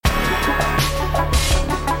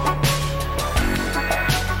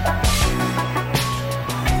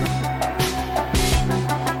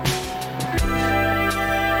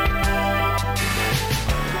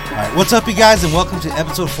What's up, you guys, and welcome to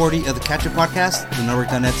episode 40 of the Catchup Podcast, the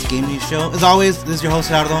Network.net's game news show. As always, this is your host,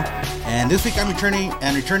 Gerardo, and this week I'm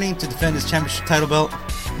returning to defend his championship title belt,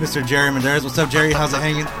 Mr. Gerry Mendes. What's up, Gerry? How's it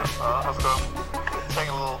hanging? How's it going? It's hanging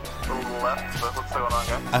a little left, but what's going on,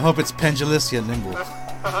 guys? I hope it's pendulous yet nimble.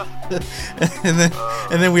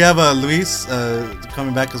 and then we have Luis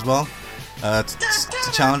coming back as well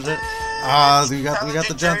to challenge it. We got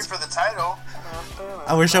the John. For the title.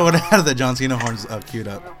 I wish I would have had the John Cena horns queued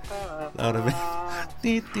up. That would have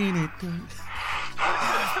been.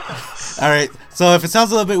 Alright, so if it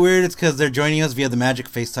sounds a little bit weird, it's because they're joining us via the Magic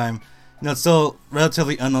FaceTime. You know, it's still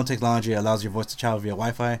relatively unknown technology. It allows your voice to travel via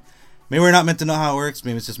Wi-Fi. Maybe we're not meant to know how it works.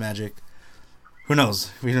 Maybe it's just magic. Who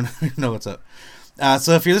knows? We don't know what's up.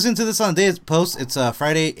 So if you're listening to this on the day it posts, it's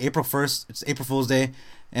Friday, April 1st. It's April Fool's Day.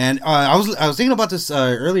 And I was thinking about this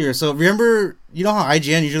earlier. So remember, you know how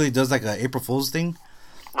IGN usually does like a April Fool's thing?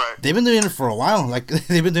 Right. They've been doing it for a while. Like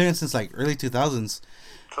they've been doing it since like early 2000s.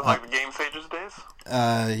 So like the Game Sages days?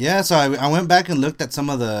 Yeah, so I went back and looked at some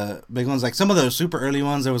of the big ones, like some of the super early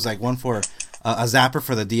ones. There was like one for a Zapper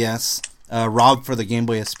for the DS, Rob for the Game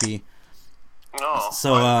Boy SP. No.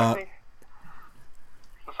 So that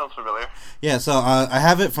sounds familiar. Yeah, so I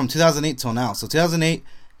have it from 2008 till now. So 2008,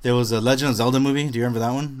 there was a Legend of Zelda movie. Do you remember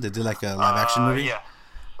that one? They did like a live action movie. Yeah,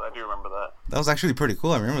 I do remember that. That was actually pretty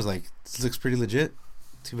cool. I remember it was like, this looks pretty legit.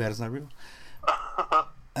 Too bad it's not real.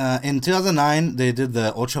 In 2009, they did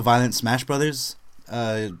the Ultra Violent Smash Brothers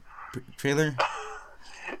trailer.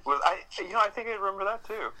 I think I remember that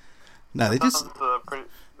too. No, they just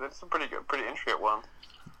that's a pretty good, pretty intricate one.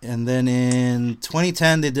 And then in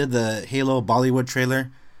 2010, they did the Halo Bollywood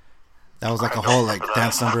trailer. That was like a whole like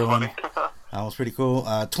dance number one. That was pretty cool.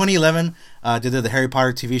 2011, they did the Harry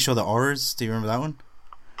Potter TV show, The Aurors. Do you remember that one?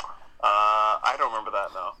 I don't remember that,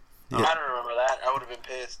 no. Yeah. I don't remember that. I would have been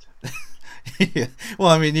pissed. Yeah. Well,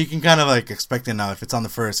 I mean, you can kind of like expect it now. If it's on the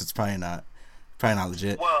first, it's probably not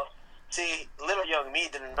legit. Well, see, little young me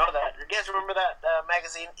didn't know that. You guys remember that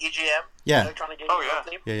magazine, EGM? Yeah. Electronic Gaming Oh,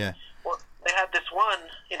 yeah. Yeah. Well, they had this one,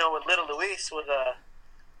 with little Luis with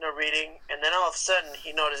reading, and then all of a sudden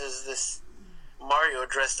he notices this Mario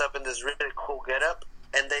dressed up in this really cool getup,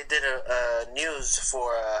 and they did a news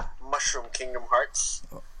for Mushroom Kingdom Hearts.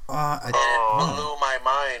 And it blew my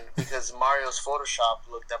mind because Mario's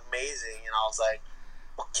Photoshop looked amazing, and I was like,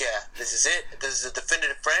 yeah, this is it. This is a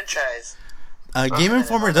definitive franchise. Game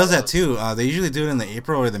Informer does that too. They usually do it in the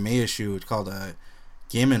April or the May issue. It's called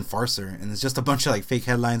Game Enforcer, and it's just a bunch of like fake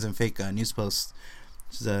headlines and fake news posts,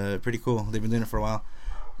 which is pretty cool. They've been doing it for a while.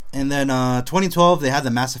 And then 2012, they had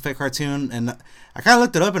the Mass Effect cartoon, and I kind of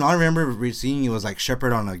looked it up, and all I remember seeing it was like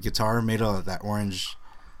Shepard on a guitar made out of that orange,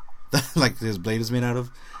 like his blade is made out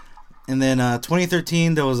of. And then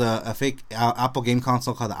 2013, there was a fake Apple game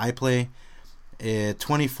console called the iPlay.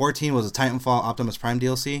 2014 was a Titanfall Optimus Prime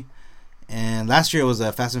DLC. And last year was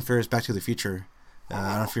a Fast and Furious Back to the Future. I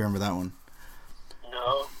don't know if you remember that one.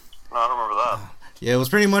 No, I don't remember that. Yeah, it was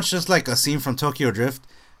pretty much just like a scene from Tokyo Drift,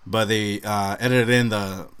 but they edited in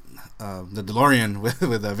the DeLorean with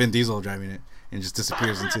Vin Diesel driving it, and just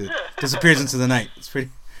disappears into the night. It's pretty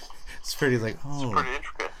like, oh, it's pretty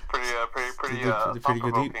intricate, pretty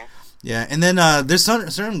good deep. Yeah, and then there's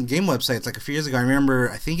certain game websites, like a few years ago,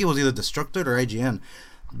 I think it was either Destructed or IGN.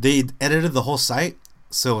 They edited the whole site,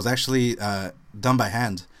 so it was actually done by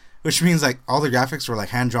hand, which means like all the graphics were like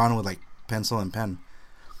hand drawn with like pencil and pen.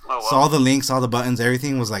 Oh, wow. So all the links, all the buttons,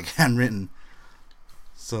 everything was like handwritten.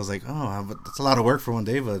 So I was like, oh, but that's a lot of work for one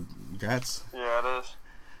day, but congrats. Yeah, it is.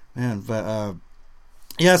 Man, but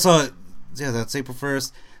that's April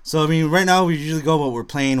 1st. So I mean, right now we usually go what we're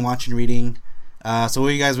playing, watching, reading. So what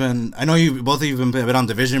you guys been? I know both of you have been on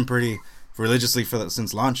Division pretty religiously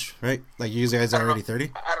since launch, right? Like you guys are already 30.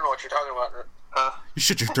 I don't know what you're talking about. You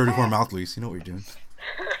shut your 34 mouth, Luis. You know what you're doing.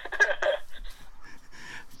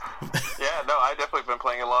 Yeah, no, I've definitely been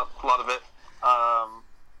playing a lot of it.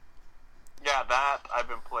 Yeah, that I've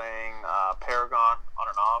been playing Paragon on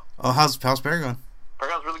and off. Oh, how's Paragon?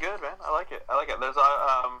 Paragon's really good, man. I like it. There's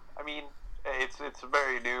it's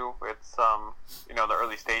very new. It's the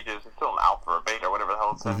early stages. It's still an alpha or beta or whatever the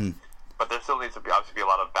hell it's in. But there still needs to be a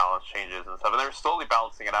lot of balance changes and stuff. And they're slowly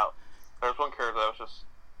balancing it out. There's one character that was just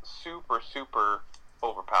super, super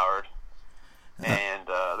overpowered, and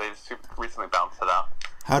they just recently balanced it out.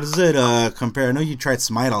 How does it compare? I know you tried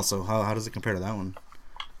Smite also. How does it compare to that one?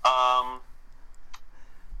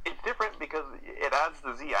 It's different because it adds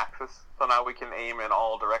the Z-axis, so now we can aim in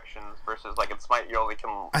all directions versus like in Smite you only can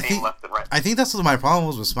aim left and right. I think that's what my problem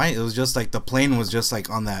was with Smite. It was just like the plane was just like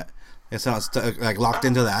on that. It's not like locked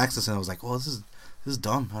into the axis, and I was like, "Well, this is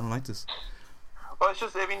dumb. I don't like this." Well, it's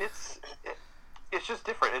just, it's just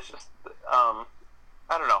different. It's just I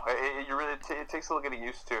don't know. It takes a little getting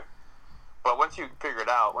used to. But once you figure it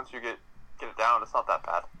out, once you get it down, it's not that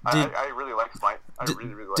bad. I really like Smite.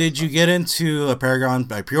 Really like Did Smite. you get into a Paragon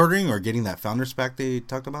by pre-ordering or getting that Founders Pack they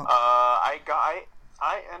talked about?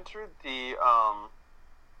 I entered the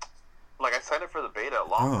I signed up for the beta a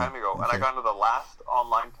long time ago, okay. and I got into the last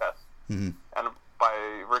online test. Mm-hmm. And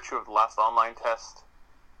by virtue of the last online test,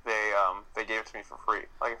 they gave it to me for free.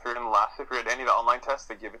 Like if you're in any of the online tests,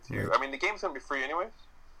 they give it to you. Right. I mean, the game's gonna be free anyways.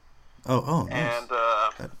 Oh, nice. And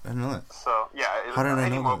I didn't know that. So yeah, How did I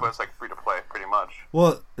any know MOBA that? is like free to play, pretty much.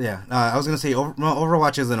 Well, yeah, I was gonna say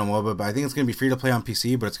Overwatch isn't a MOBA, but I think it's gonna be free to play on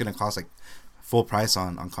PC, but it's gonna cost like full price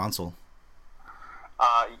on console.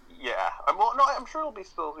 Yeah. Well, no, I'm sure it'll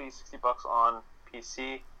still be $60 on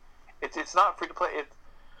PC. It's not free to play. It's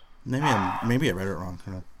Maybe I read it wrong.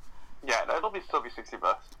 yeah, it'll still be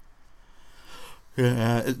 $60.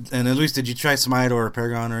 Yeah, and at least did you try Smite or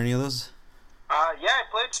Paragon or any of those? Yeah, I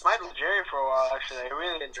played Smite with Gerry for a while. Actually, I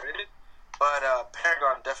really enjoyed it. But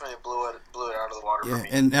Paragon definitely blew it out of the water for me.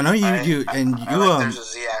 And I know you there's a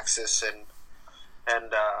Z-axis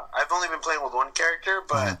and I've only been playing with one character,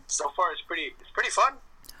 but so far it's pretty fun.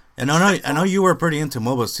 And I know you were pretty into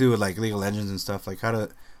MOBAs too, with like League of Legends and stuff. Like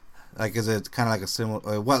is it kind of like a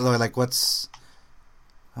similar? What's?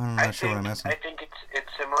 I'm not sure what I'm asking. I think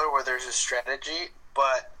it's similar where there's a strategy,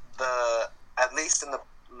 but at least in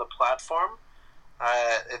the platform,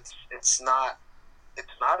 it's not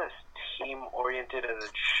as team oriented as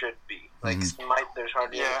it should be. Like Smite, there's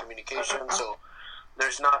hardly any communication, so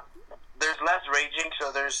there's less raging,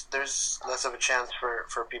 so there's less of a chance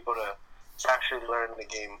for people to actually learn the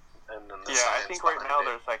game. And then I think right now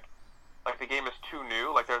there's like the game is too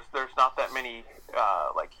new. Like there's not that many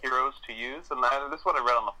heroes to use, and this is what I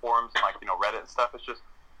read on the forums and Reddit and stuff. It's just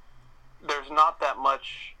there's not that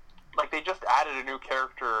much. Like they just added a new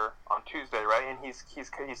character on Tuesday, right? And he's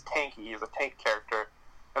tanky. He's a tank character,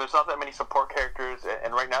 and there's not that many support characters.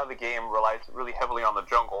 And right now the game relies really heavily on the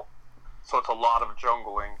jungle, so it's a lot of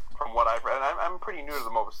jungling from what I've read. And I'm pretty new to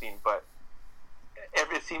the MOBA scene, but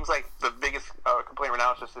it seems like the biggest complaint right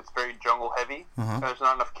now is just it's very jungle heavy, and there's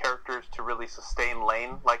not enough characters to really sustain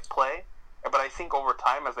lane like play. But I think over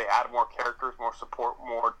time, as they add more characters, more support,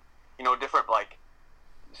 more different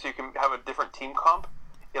so you can have a different team comp,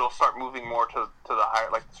 it'll start moving more to the higher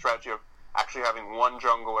the strategy of actually having one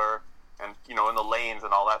jungler and in the lanes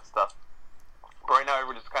and all that stuff. But right now,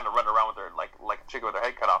 everyone's just kind of running around with their like a chicken with their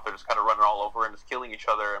head cut off. They're just kind of running all over and just killing each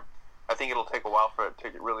other. And I think it'll take a while for it to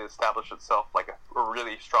really establish itself like a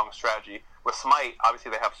really strong strategy. With Smite,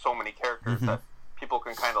 obviously they have so many characters that people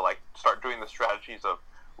can kind of start doing the strategies of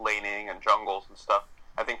laning and jungles and stuff.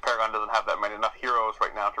 I think Paragon doesn't have that many enough heroes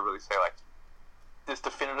right now to really say this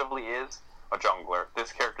definitively is a jungler.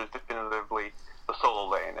 This character is definitively the solo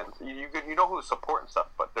lane, and you know who to support and stuff.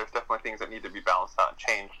 But there's definitely things that need to be balanced out and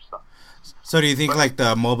changed. So do you think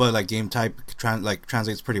the MOBA game type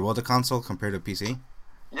translates pretty well to console compared to PC?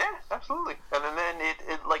 Yeah, absolutely. And then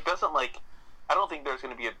it doesn't I don't think there's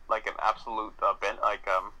going to be an absolute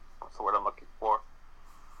what's the word I'm looking for?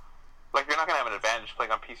 You're not going to have an advantage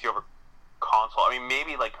playing on PC over console. I mean,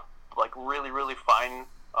 maybe really really fine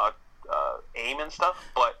aim and stuff,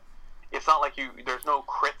 but it's not like there's no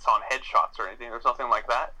crits on headshots or anything. There's nothing like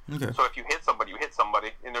that. Okay. So if you hit somebody,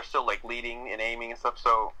 and they're still leading and aiming and stuff.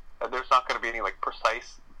 So there's not going to be any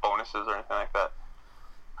precise bonuses or anything like that.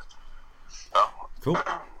 So. Cool.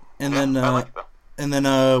 And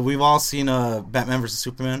then we've all seen Batman vs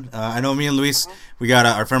Superman. I know me and Luis, we got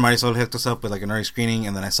our friend Marisol hooked us up with an early screening,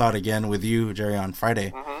 and then I saw it again with you, Gerry, on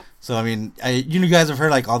Friday. So I mean, you guys have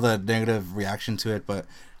heard all the negative reaction to it, but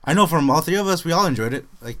I know from all three of us, we all enjoyed it.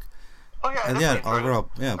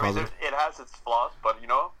 Overall, positive. It has its flaws, but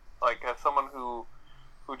as someone who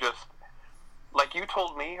just you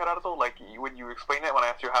told me, Gerardo, when you explained it when I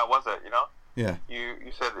asked you how was it, Yeah.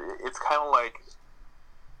 You said it's kind of like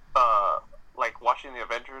watching the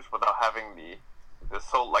Avengers without having the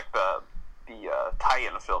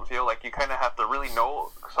tie-in films. You kind of have to really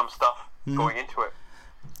know some stuff going into it.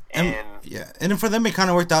 And for them it kind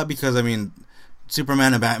of worked out because I mean,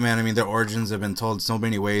 Superman and Batman, I mean, their origins have been told so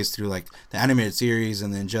many ways through the animated series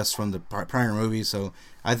and then just from the prior movies. So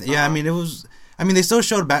I mean, it was. I mean, they still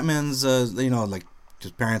showed Batman's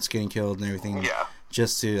just parents getting killed and everything. Yeah.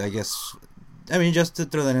 Just to just to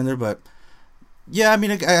throw that in there, but. Yeah, I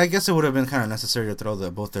mean, I guess it would have been kind of necessary to throw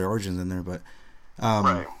both their origins in there, but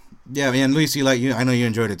right. Yeah, and Luis, I know you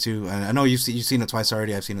enjoyed it too, and I know you've seen it twice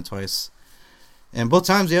already. I've seen it twice, and both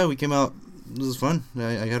times, we came out. It was fun. I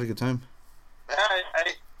had a good time. Yeah,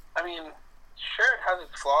 I mean, sure, it has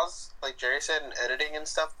its flaws, like Gerry said, in editing and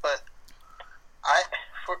stuff, but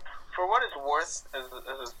For what it's worth as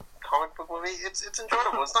a comic book movie, it's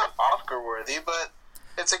enjoyable. It's not Oscar worthy, but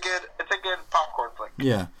it's a good popcorn flick.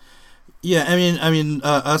 Yeah. Yeah, I mean,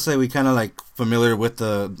 us we kind of like familiar with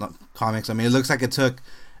the comics. I mean, it looks like it took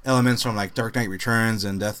elements from like Dark Knight Returns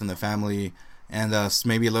and Death in the Family, and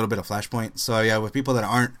maybe a little bit of Flashpoint. So yeah, with people that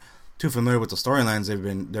aren't too familiar with the storylines,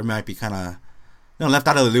 they might be kind of left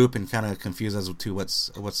out of the loop and kind of confused as to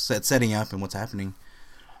what's setting up and what's happening.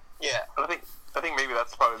 Yeah, I think maybe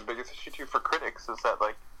that's probably the biggest issue too for critics is that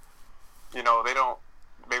like, they don't,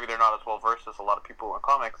 maybe they're not as well versed as a lot of people in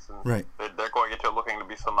comics, and right. they're going into it looking to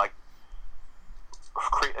be some like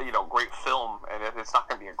great film, and it's not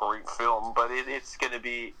going to be a great film, but it's going to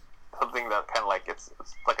be something that kind of like it's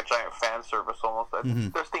like a giant fan service almost. Mm-hmm.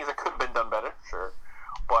 There's things that could have been done better, sure,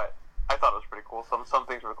 but I thought it was pretty cool. Some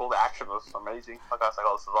things were cool. The action was amazing. Like I was like,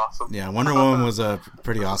 oh, this is awesome. Yeah, Wonder Woman was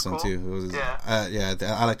pretty awesome cool. too. It was, yeah,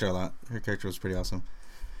 I liked her a lot. Her character was pretty awesome.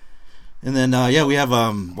 And then we have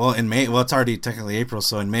in May. Well, it's already technically April,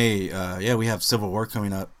 so in May, we have Civil War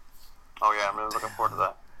coming up. Oh yeah, I'm really looking forward to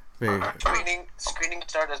that. Screening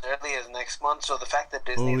start as early as next month, so the fact that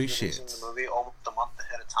Disney is releasing the movie almost a month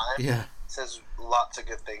ahead of time says lots of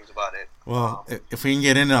good things about it. Well, if we can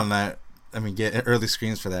get in on that, I mean, get early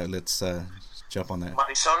screens for that, let's jump on that.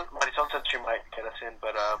 Marisol said she might get us in,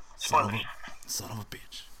 but spoilers. Son of a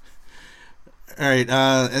bitch. All right,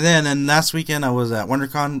 and then last weekend I was at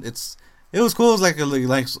WonderCon. It was cool. It was like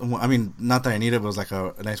I mean, not that I need it, but it was like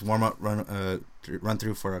a nice warm up run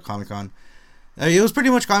through for a Comic-Con. It was pretty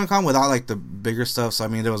much Comic-Con without like the bigger stuff. So I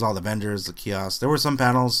mean, there was all the vendors, the kiosks. There were some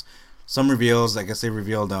panels, some reveals. I guess they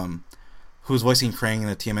revealed who's voicing Krang in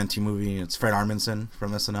the TMNT movie. It's Fred Armisen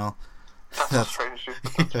from SNL. That's pretty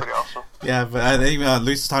awesome. Yeah, but I think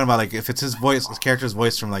Luis was talking about like if it's his character's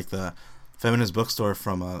voice from like the feminist bookstore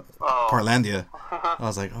from Portlandia. I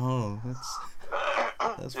was like, oh,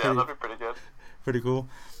 that's yeah, that'd be pretty good. Pretty cool.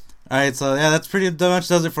 All right, so yeah, that's pretty much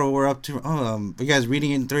does it for what we're up to. Are you guys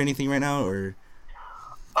reading through anything right now, or?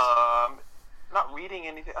 Not reading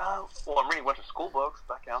anything. Well, I'm reading a bunch of school books.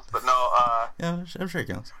 That counts, but no. Yeah, I'm sure it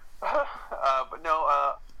counts. But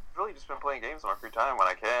no. Really, just been playing games in my free time when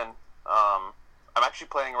I can. I'm actually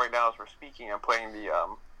playing right now as we're speaking. I'm playing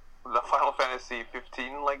the Final Fantasy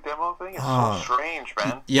 15 like demo thing. It's so strange,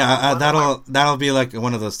 man. Yeah, that'll be like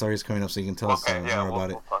one of those stories coming up, so you can tell us more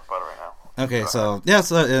about it. We'll talk about it right now. Okay, so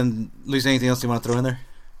and Luis, anything else you want to throw in there?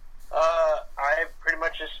 I pretty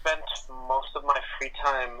much just spent most of my free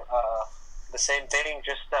time the same thing,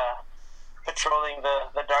 just patrolling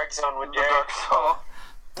the dark zone with Gerry.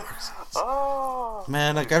 Oh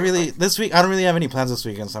man, like this week I don't really have any plans this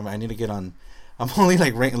weekend, so I need to get on. I'm only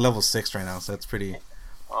like ranked level 6 right now, so that's pretty. You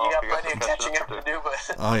got plenty of catching up to do,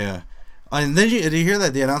 but. Oh yeah, and then did you hear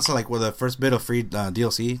that they announced like the first bit of free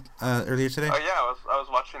DLC earlier today? Oh yeah, I was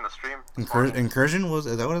watching the stream. Incursion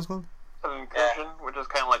is that what it's called? An incursion, which is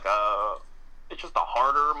kind of like it's just a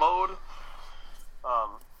harder mode.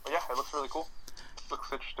 But yeah, it looks really cool.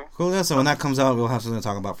 Looks interesting. Cool. Yeah. So when that comes out, we'll have something to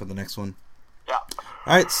talk about for the next one. Yeah.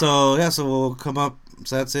 All right. So we'll come up.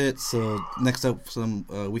 So that's it. So next up, some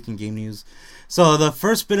weekend game news. So the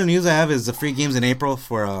first bit of news I have is the free games in April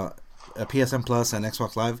for a PSN Plus and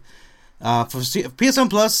Xbox Live. For PSN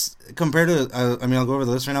Plus, compared to, I mean, I'll go over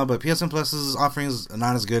the list right now, but PSN Plus's offering is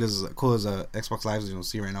not as good as cool as Xbox Live, as you'll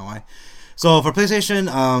see right now why. So for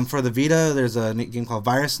PlayStation, for the Vita, there's a game called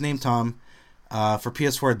Virus Named Tom. For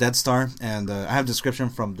PS4, Dead Star, and I have a description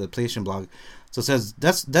from the PlayStation blog. So it says,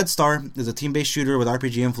 Dead Star is a team-based shooter with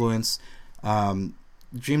RPG influence,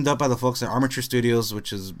 dreamed up by the folks at Armature Studios,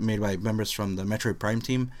 which is made by members from the Metroid Prime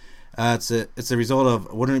team. It's a result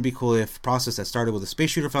of wouldn't it be cool if process that started with a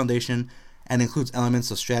space shooter foundation and includes elements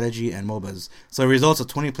of strategy and MOBAs. So it results a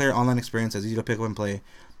 20-player online experience that's easy to pick up and play,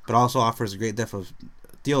 but also offers a great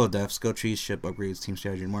deal of depth, skill trees, ship upgrades, team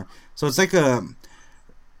strategy, and more. So it's like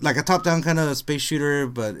a top-down kind of space shooter,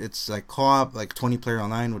 but it's like co-op, like 20-player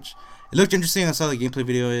online, which it looked interesting. I saw the gameplay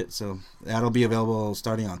video of it, so that'll be available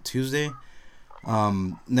starting on Tuesday.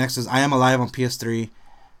 Next is I Am Alive on PS3.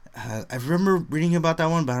 I remember reading about that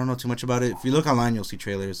one, but I don't know too much about it. If you look online, you'll see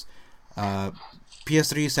trailers.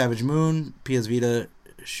 PS3, Savage Moon, PS Vita,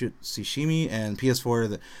 Tsushima, and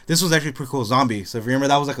PS4. This was actually pretty cool, Zombie. So if you remember,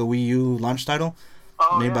 that was like a Wii U launch title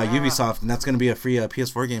made by Ubisoft, and that's going to be a free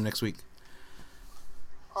PS4 game next week.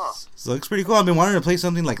 Huh. So it looks pretty cool. I've been wanting to play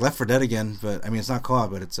something like Left 4 Dead again, but I mean, it's not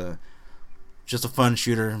co-op, but it's just a fun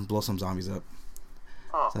shooter and blow some zombies up.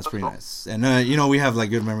 Huh, so that's pretty cool. nice. And we have like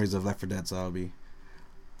good memories of Left 4 Dead, so that'll be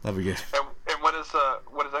good. And what is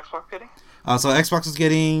Xbox getting? So Xbox is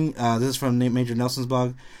getting this is from Nate Major Nelson's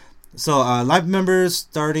blog. So live members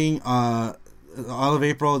starting all of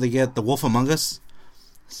April they get The Wolf Among Us.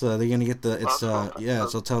 So they're gonna get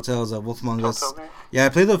so Telltale's Wolf Among Us. Yeah, I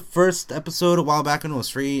played the first episode a while back when it was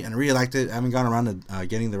free, and I really liked it. I haven't gotten around to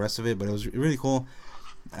getting the rest of it, but it was really cool.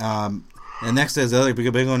 And next is the other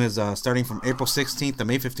big one is starting from April 16th to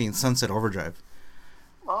May 15th, Sunset Overdrive.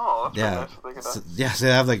 Oh, that's really nice. So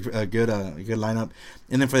they have like a good lineup.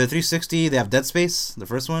 And then for the 360, they have Dead Space, the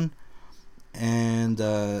first one, and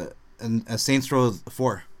Saints Row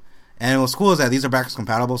 4. And what's cool is that these are backwards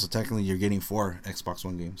compatible, so technically you're getting 4 Xbox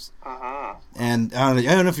One games. Uh-huh. And I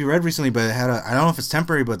don't know if you read recently, but it had I don't know if it's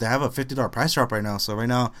temporary, but they have a $50 price drop right now. So right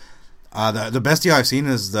now, the best deal I've seen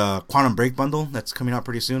is the Quantum Break bundle that's coming out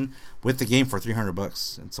pretty soon with the game for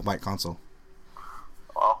 $300. It's a white console.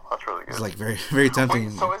 Wow, that's really good. It's like very, very tempting.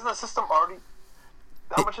 Wait, so isn't the system already?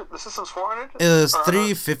 How much? The system's $400? It was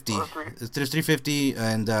 $350. It's $350,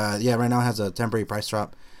 and right now it has a temporary price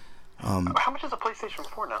drop. How much is a PlayStation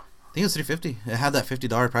 4 now? I think it's $350. It had that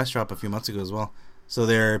 $50 price drop a few months ago as well. So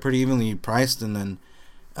they're pretty evenly priced, and then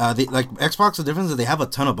Xbox. The difference is they have a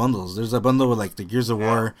ton of bundles. There's a bundle with like the Gears of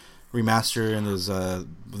War remaster, and there's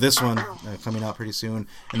this one coming out pretty soon.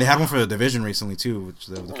 And they had one for the Division recently too, which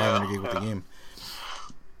the 500 gig with the game.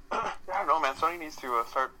 I don't know, man. Sony needs to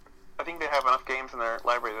start. I think they have enough games in their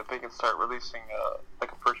library that they can start releasing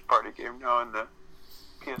like a first-party game now in the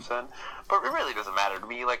PSN. But it really doesn't matter to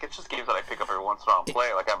me. Like, it's just games that I pick up every once in a while and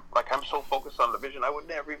play. I'm so focused on Division, I would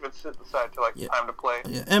never even sit aside to time to play.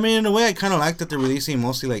 Yeah, I mean, in a way, I kind of like that they're releasing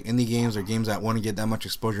mostly like indie games or games that want to get that much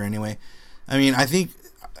exposure anyway. I mean, I think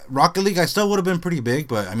Rocket League, I still would have been pretty big,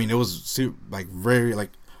 but I mean, it was very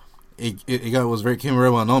it came very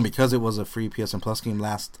well known because it was a free PSN Plus game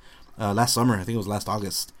last summer. I think it was last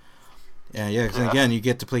August. And again, you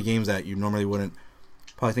get to play games that you normally wouldn't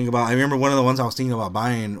probably think about. I remember one of the ones I was thinking about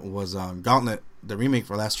buying was Gauntlet, the remake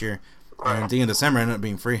for last year. Right. And I think in December it ended up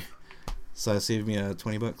being free, so it saved me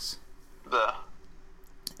 $20.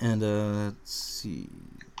 And let's see,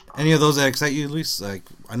 any of those that excite you, Luis? Like,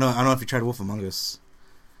 I don't know if you tried Wolf Among Us.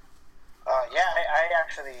 I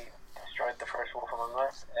actually destroyed the first Wolf Among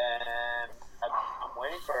Us, and I'm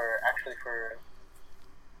waiting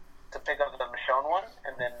to pick up the Michonne one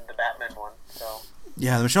and then the Batman one. So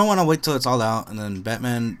yeah, the Michonne one I'll wait till it's all out, and then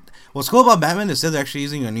Batman. What's cool about Batman is they're actually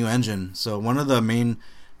using a new engine. So one of the main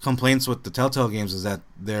complaints with the Telltale games is that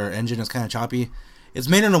their engine is kind of choppy. It's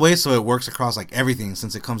made in a way so it works across like everything,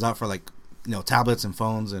 since it comes out for like tablets and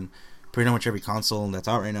phones and pretty much every console that's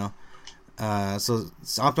out right now. So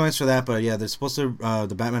it's optimized for that, but yeah, they're supposed to.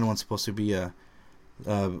 The Batman one's supposed to be an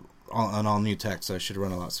all new tech, so it should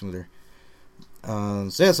run a lot smoother. So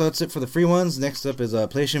that's it for the free ones. Next up is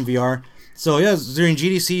PlayStation VR. So yeah, during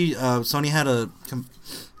GDC, Sony had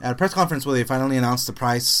a press conference where they finally announced the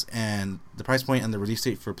price point and the release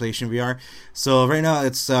date for PlayStation VR. So right now,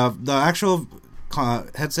 it's the actual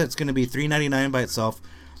headset's going to be $399 by itself.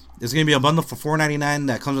 There's going to be a bundle for $499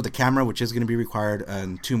 that comes with the camera, which is going to be required,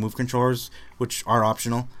 and 2 move controllers, which are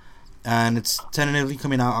optional. And it's tentatively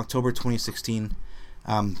coming out October 2016.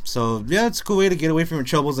 So yeah, it's a cool way to get away from your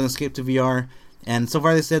troubles and escape to VR. And so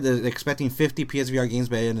far they said they're expecting 50 PSVR games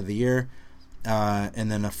by the end of the year,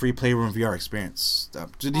 and then a free Playroom VR experience.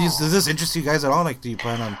 Does this interest you guys at all? Like, do you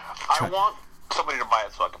plan on? I want somebody to buy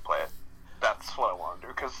it so I can play it. That's what I want to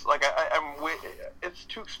do, because like it's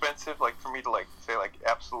too expensive like for me to like say like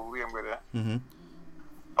absolutely I'm gonna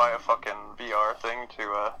buy a fucking VR thing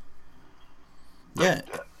to. Yeah,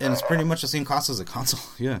 and it's pretty much the same cost as a console.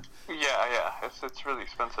 Yeah. Yeah, it's really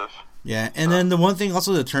expensive. Yeah, and then the one thing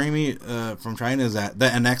also deterring me from trying is that the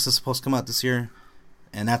NX is supposed to come out this year,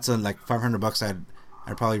 and that's like $500.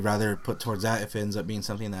 I'd probably rather put towards that if it ends up being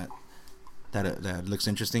something that looks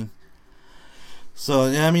interesting. So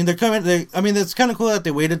yeah, I mean it's kind of cool that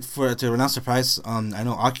they waited to announce the price. I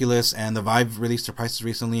know Oculus and the Vive released their prices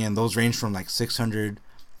recently, and those range from like $600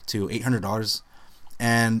 to $800.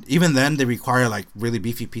 And even then, they require like really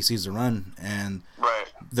beefy PCs to run. And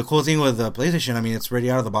the cool thing with the PlayStation, I mean, it's ready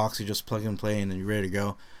out of the box. You just plug and play, and you're ready to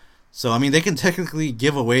go. So I mean, they can technically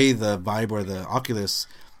give away the Vive or the Oculus,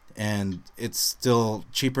 and it's still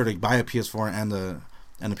cheaper to buy a PS4 and the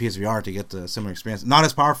PSVR to get the similar experience. Not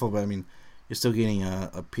as powerful, but I mean, you're still getting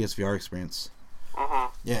a PSVR experience.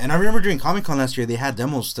 Yeah, and I remember during Comic-Con last year, they had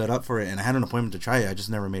demos set up for it, and I had an appointment to try it. I just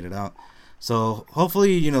never made it out. So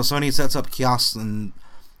hopefully, Sony sets up kiosks and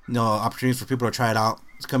opportunities for people to try it out.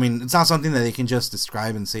 It's not something that they can just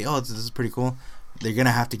describe and say, "Oh, this is pretty cool." They're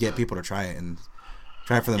gonna have to get people to try it and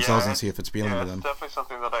try it for themselves and see if it's appealing to them. It's definitely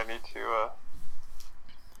something that I need to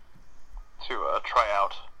try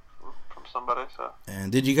out from somebody. So.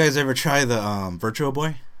 And did you guys ever try the Virtual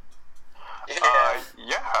Boy? Yeah,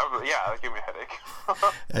 That gave me a headache.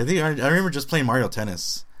 I think I remember just playing Mario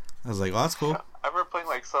Tennis. I was like, oh, that's cool. I remember playing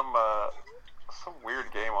like some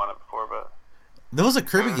weird game on it before, but there was a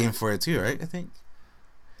Kirby game for it too, right? I think.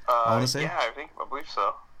 I want to say. Yeah, I believe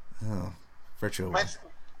so. Oh, virtual. My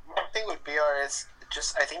thing with VR is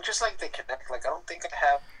just like the Kinect. Like I don't think I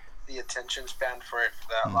have the attention span for it for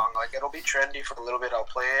that long. Like it'll be trendy for a little bit. I'll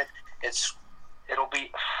play it. It'll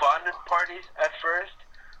be fun parties at first,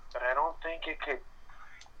 but I don't think it could.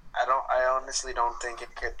 I honestly don't think it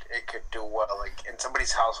could do well. Like in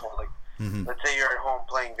somebody's household, like let's say you're at home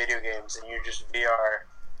playing video games and you're just VR,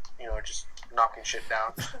 just knocking shit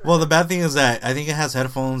down. Well, the bad thing is that I think it has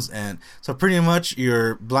headphones, and so pretty much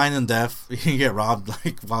you're blind and deaf. You get robbed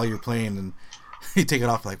like while you're playing, and you take it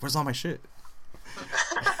off like, where's all my shit?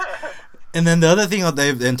 And then the other thing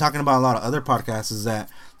they've been talking about a lot of other podcasts is that,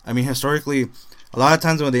 I mean, historically, a lot of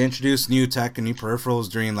times when they introduce new tech and new peripherals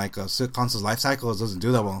during like a console's life cycle, it doesn't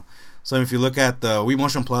do that well. So if you look at the Wii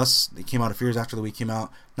Motion Plus, it came out a few years after the Wii came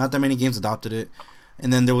out. Not that many games adopted it.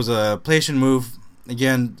 And then there was a PlayStation Move.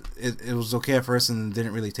 Again, it was okay at first and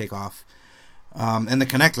didn't really take off. And the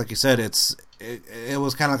Kinect, like you said, it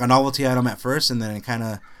was kind of like a novelty item at first, and then it kind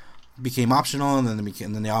of became optional, and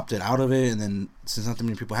then they opted out of it. And then since not that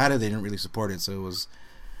many people had it, they didn't really support it. So it was,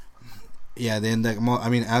 Then I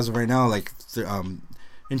mean, as of right now, like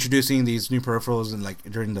introducing these new peripherals and like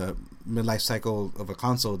during the midlife cycle of a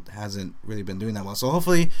console hasn't really been doing that well. So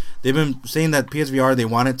hopefully, they've been saying that PSVR, they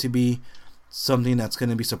want it to be something that's going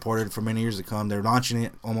to be supported for many years to come. They're launching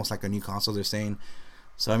it almost like a new console, they're saying.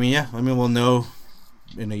 So I mean, we'll know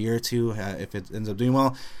in a year or two if it ends up doing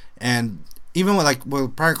well. And even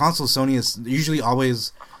with prior consoles, Sony has usually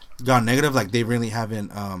always gone negative. Like they really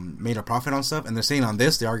haven't made a profit on stuff, and they're saying on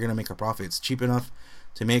this they are going to make a profit. It's cheap enough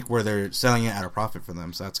to make where they're selling it at a profit for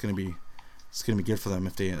them. So it's going to be good for them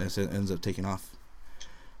if it ends up taking off.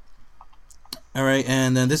 All right,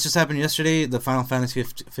 and then this just happened yesterday, the Final Fantasy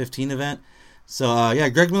 15 event. So,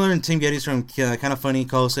 Greg Miller and Tim Geddes from Kind of Funny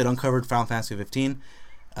co-hosted Uncovered Final Fantasy 15.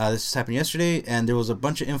 This just happened yesterday, and there was a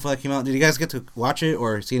bunch of info that came out. Did you guys get to watch it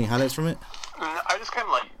or see any highlights from it? I just kind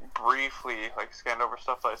of briefly scanned over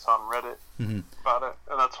stuff that I saw on Reddit about it,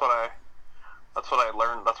 and that's what I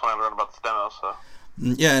learned. That's when I learned about this demo. So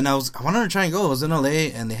yeah, and I wanted to try and go. I was in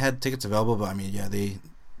LA, and they had tickets available, but I mean,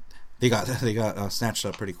 they got snatched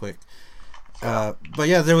up pretty quick. But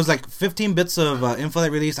yeah, there was 15 bits of info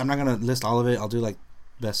that released. I'm not gonna list all of it. I'll do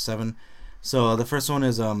best 7. So the first one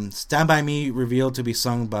is "Stand By Me" revealed to be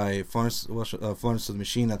sung by Florence to the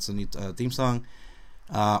Machine. That's the new theme song.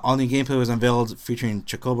 All new gameplay was unveiled featuring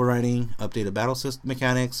Chocobo riding, updated battle system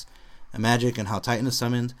mechanics, magic, and how Titan is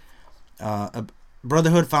summoned.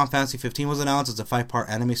 Brotherhood Final Fantasy 15 was announced. It's a 5-part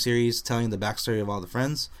anime series telling the backstory of all the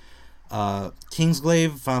friends.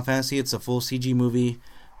 Kingsglaive Final Fantasy. It's a full CG movie.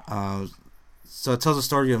 So it tells the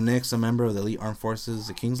story of Nyx, a member of the elite armed forces,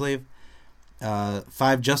 the Kingsglaive.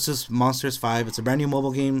 5 Justice Monsters 5. It's a brand new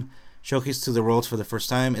mobile game showcased to the world for the first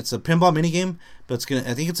time. It's a pinball minigame, but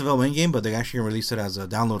I think it's available in game, but they're actually gonna release it as a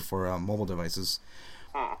download for mobile devices.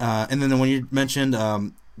 And then when you mentioned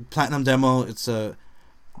Platinum demo, it's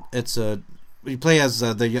you play as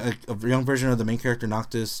a young version of the main character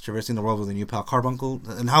Noctis, traversing the world with a new pal Carbuncle.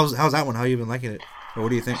 And how's that one? How you been liking it? Or what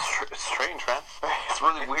do you think? It's strange, man. It's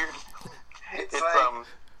really weird. It's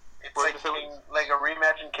like a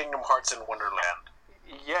reimagined Kingdom Hearts in Wonderland.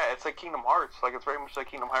 Yeah, it's like Kingdom Hearts. It's very much like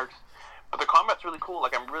Kingdom Hearts. But the combat's really cool.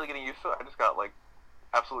 I'm really getting used to it. I just got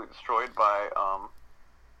absolutely destroyed by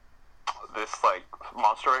this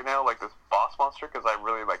monster right now, this boss monster, because I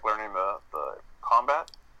really like learning the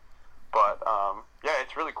combat. But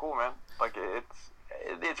it's really cool, man.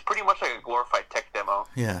 It's pretty much like a glorified tech demo.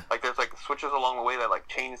 Yeah. There's switches along the way that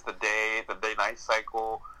change the day-night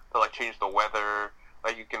cycle. That change the weather.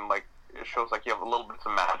 You can it shows you have a little bits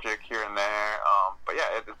of magic here and there. But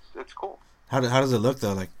yeah, it's cool. How does it look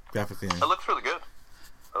though, graphically? It looks really good.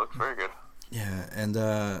 It looks very good. Yeah, and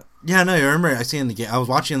I remember I seen the game. I was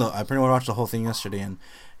watching I pretty much watched the whole thing yesterday, and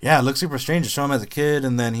yeah, it looks super strange to show him as a kid,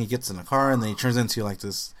 and then he gets in a car, and then he turns into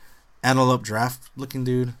this antelope giraffe looking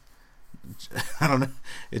dude. I don't know.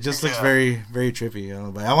 It just looks very, very trippy. I don't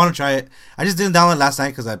know, but I want to try it. I just didn't download it last night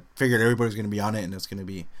because I figured everybody was going to be on it, and it's going to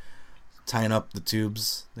be tying up the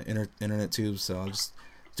tubes, the internet tubes. So I'll just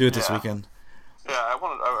do it this weekend. Yeah, I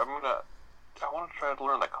want to try to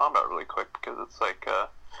learn that combat really quick because it's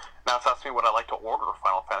now it's asking me what I like to order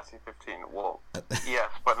Final Fantasy 15. Well, yes,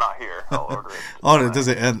 but not here. I'll order it. Oh, does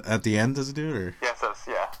it end at the end? Does it do it? Or? Yes,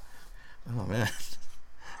 yeah. Oh man.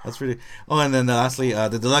 That's pretty. Oh, and then lastly,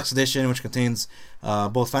 the deluxe edition, which contains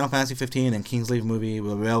both Final Fantasy 15 and Kingsglaive movie,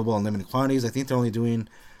 will be available in limited quantities. I think they're only doing,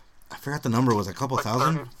 I forgot the number, was a couple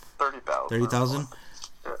thousand. 30,000. 30,000.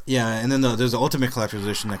 Yeah, and then there's the Ultimate Collector's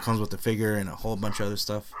Edition that comes with the figure and a whole bunch of other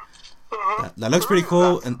stuff. That looks pretty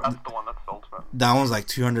cool. That's the one. That's the Ultimate. That one's like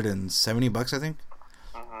 $270, I think.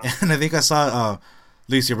 And I think I saw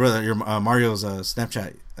Luis, your brother, your Mario's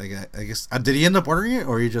Snapchat. I guess did he end up ordering it,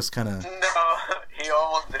 or you just kind of? No, he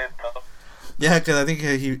almost did though. Yeah, because I think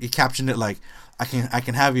he captioned it like, I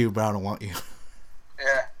can have you, but I don't want you.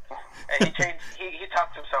 Yeah, and he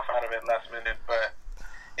talked himself out of it last minute, but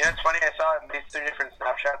yeah, it's funny. I saw at least 3 different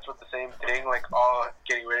Snapchats with the same thing, like all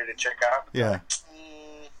getting ready to check out. Yeah.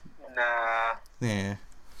 Nah. Yeah.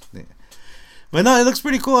 But no, it looks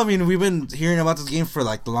pretty cool. I mean, we've been hearing about this game for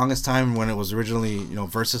like the longest time when it was originally,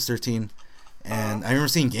 Versus 13. And I remember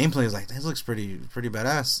seeing gameplay. I was like, this looks pretty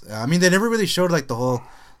badass. I mean, they never really showed like the whole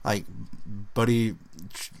like buddy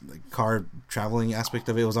car traveling aspect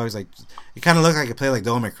of it. It was always like, it kind of looked like it played like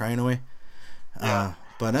Devil May Cry in a way. Yeah.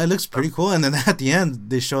 But it looks pretty cool. And then at the end,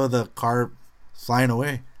 they show the car flying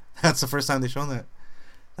away. That's the first time they've shown that.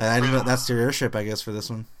 I didn't know that's your airship, I guess, for this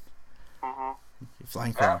one.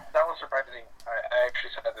 Flying car. That was surprising. I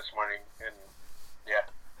actually saw it this morning, and yeah.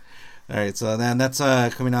 Alright, so then that's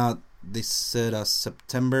coming out, they said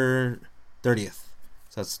September 30th.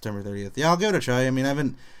 So that's September 30th. Yeah, I'll give it a try. I mean, I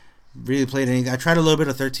haven't really played anything. I tried a little bit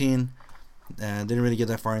of 13, and didn't really get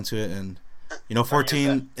that far into it. And,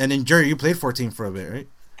 14, and then Gerry, you played 14 for a bit, right?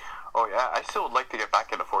 Oh, yeah. I still would like to get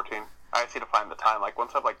back into 14. I just need to find the time. Like,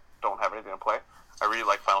 once I don't have anything to play, I really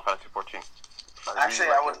like Final Fantasy 14. Actually,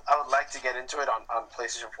 I would like to get into it on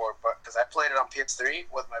PlayStation 4, but because I played it on PS3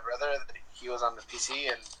 with my brother, he was on the PC,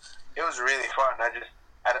 and it was really fun.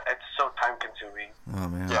 It's so time consuming. Oh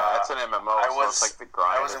man. Yeah, it's an MMO. So it's like the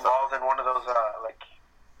grind. I was involved in one of those like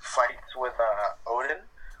fights with Odin,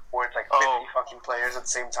 where it's like 50 fucking players at the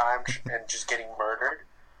same time and just getting murdered.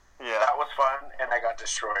 Yeah, that was fun, and I got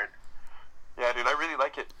destroyed. Yeah, dude, I really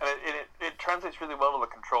like it, and it translates really well to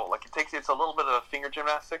the control. Like it's a little bit of finger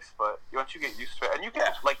gymnastics, but once you get used to it, and you can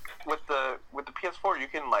like with the PS4, you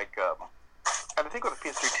can like, and I think with the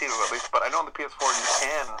PS3 too at least, but I know on the PS4 you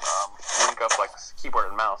can link up like keyboard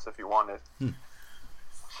and mouse if you wanted.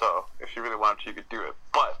 So if you really wanted to, you could do it.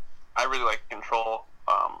 But I really like control.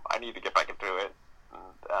 I need to get back into it.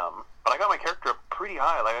 But I got my character up pretty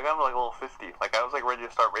high. Like I got him like level 50. Like I was like ready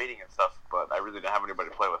to start raiding and stuff, but I really didn't have anybody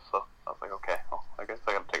to play with. So I was like, okay, well, I guess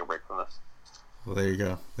I got to take a break from this. Well, there you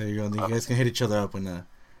go. You guys can hit each other up when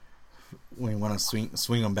you want to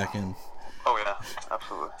swing them back in. Oh yeah,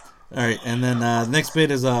 absolutely. All right, and then the next bit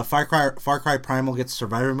is Far Cry Primal gets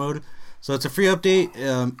Survivor mode. So it's a free update.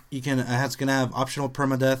 It's gonna have optional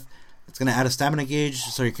permadeath. It's gonna add a stamina gauge,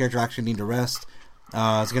 so your character actually need to rest.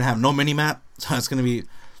 It's gonna have no mini map, so it's gonna be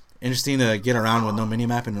interesting to get around with no mini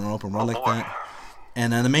map in an open world like that.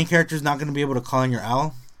 And the main character is not gonna be able to call in your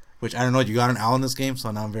owl, which I don't know. You got an owl in this game,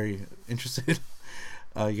 so now I'm very interested.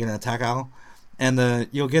 You're gonna attack owl, and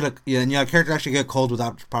you'll get your character actually get cold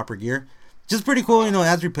without proper gear. Just pretty cool,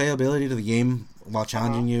 adds replayability to the game while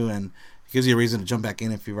challenging you, and gives you a reason to jump back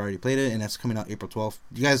in if you've already played it. And that's coming out April 12th.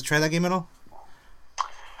 You guys try that game at all?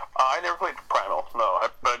 I never played Primal, no.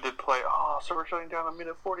 But I did play. So we're shutting down a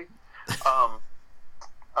minute 40.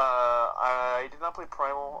 I did not play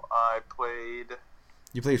Primal. I played.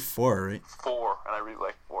 You played 4, right? 4, and I really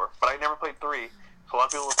liked 4, but I never played 3. So a lot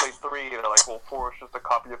of people play 3, and they're like, "Well, 4 is just a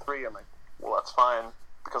copy of 3." I'm like, "Well, that's fine,"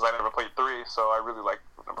 because I never played 3, so I really liked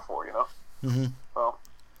number 4. Mm-hmm. So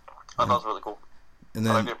that was really cool. And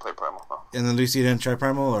then but I did play Primal. No. And then Lucy didn't try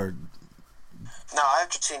Primal, or? No, I've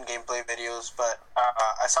just seen gameplay videos, but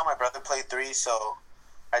I saw my brother play 3, so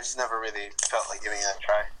I just never really felt like giving it a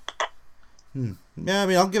try. Yeah, I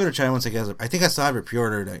mean, I'll give it a try once I get it. I think I still have it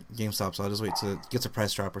pre-ordered at GameStop, so I'll just wait till it gets a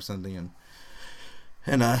price drop or something,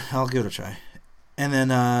 and I'll give it a try. And then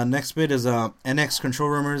next bit is NX control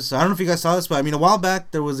rumors. I don't know if you guys saw this, but I mean, a while back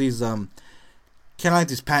there was these kind of like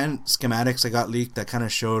these patent schematics that got leaked that kind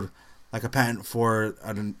of showed like a patent for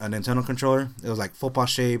a Nintendo controller. It was like football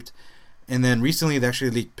shaped, and then recently they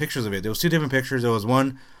actually leaked pictures of it. There was 2 different pictures. There was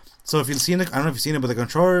one. So if you've seen it, I don't know if you've seen it, but the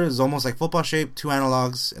controller is almost like football shaped, 2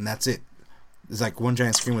 analogs, and that's it. It's like one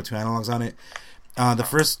giant screen with 2 analogs on it. The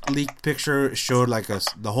first leaked picture showed like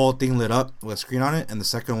the whole thing lit up with a screen on it, and the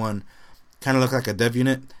second one kind of looked like a dev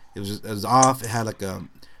unit. It was off. It had like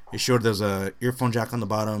it showed there's a earphone jack on the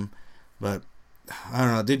bottom, but I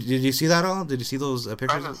don't know. Did you see that at all? Did you see those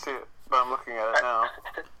pictures? I didn't see it, but I'm looking at it now.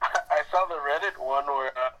 I saw the Reddit one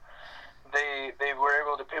where they were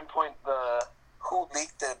able to pinpoint who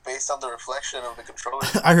leaked it based on the reflection of the controller.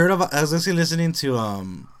 I was actually listening to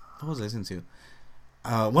what was I listening to?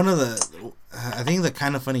 One of I think the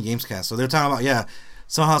Kind of Funny Games cast. So they're talking about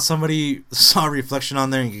somehow somebody saw a reflection on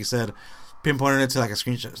there and he said pinpointed it to like a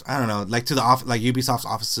screenshot. I don't know, like to the like Ubisoft's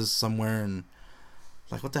offices somewhere, and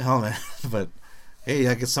like what the hell, man. But hey,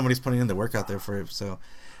 I guess somebody's putting in the work out there for it. So,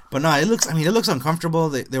 but no, it looks uncomfortable.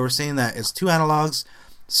 They were saying that it's 2 analogs,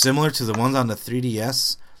 similar to the ones on the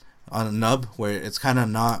 3DS on a nub, where it's kind of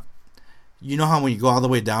not. You know how when you go all the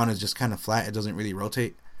way down, it's just kind of flat. It doesn't really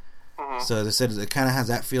rotate. Mm-hmm. So they said it kind of has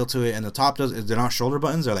that feel to it, and the top they're not shoulder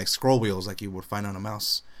buttons; they're like scroll wheels, like you would find on a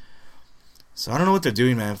mouse. So I don't know what they're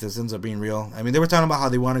doing, man, if this ends up being real. I mean, they were talking about how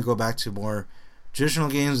they want to go back to more traditional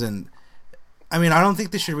games, and I mean, I don't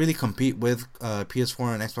think they should really compete with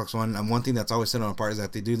PS4 and Xbox One. And one thing that's always set them apart is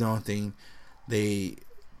that they do their own thing. They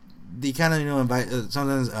kind of, invite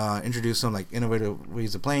sometimes introduce some like innovative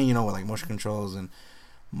ways of playing, with like motion controls, and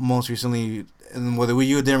most recently, and with the Wii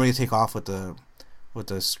U, it didn't really take off with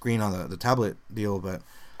the screen on the tablet deal, but.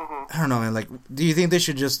 I don't know, man. Like, do you think they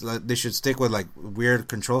should just they should stick with like weird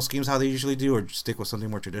control schemes how they usually do, or stick with something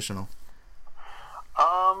more traditional?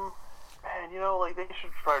 Man, like they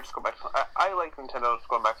should probably just go back. I like Nintendo just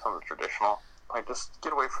going back to something traditional. Like, just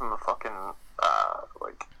get away from the fucking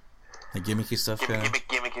like gimmicky stuff.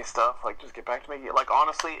 Gimmicky stuff. Like, just get back to making it. Like,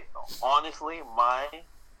 honestly, my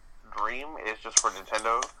dream is just for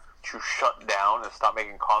Nintendo to shut down and stop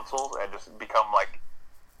making consoles and just become like.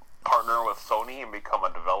 Partner with Sony and become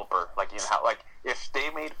a developer. Like, like if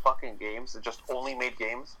they made fucking games that just only made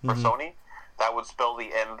games for Sony, that would spell the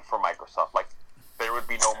end for Microsoft. Like, there would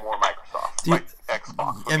be no more Microsoft. Like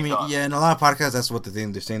Xbox. I mean, yeah, in a lot of podcasts, that's what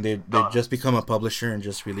they're saying. They just become a publisher and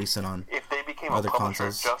just release it on. If they became other a publisher,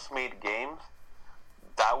 consoles. Just made games,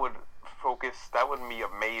 that would be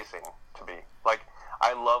amazing to me. Like,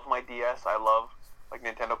 I love my DS. I love like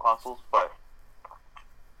Nintendo consoles, but.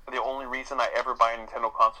 The only reason I ever buy a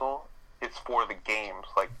Nintendo console is for the games,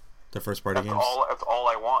 like the first party games. That's all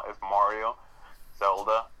I want is Mario,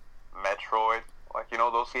 Zelda, Metroid. Like,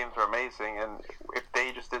 those games are amazing, and if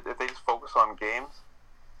they just focus on games,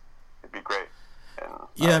 it'd be great. And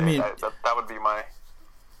yeah, that would be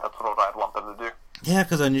that's what I'd want them to do. Yeah,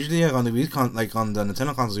 because usually on the Wii on the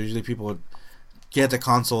Nintendo consoles, usually people would get the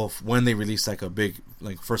console when they release like a big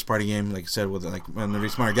like first party game, like you said, with like when they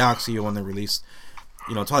released Mario Galaxy or when they released.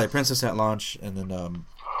 Twilight Princess at launch, and then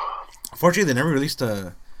unfortunately they never released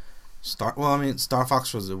a Star. Well, I mean, Star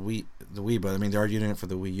Fox was the Wii, but I mean they are using it for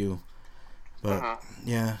the Wii U. But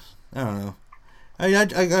yeah, I don't know. Like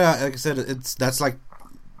I said, that's like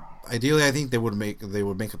ideally I think they would make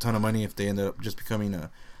a ton of money if they ended up just becoming a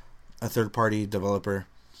third party developer,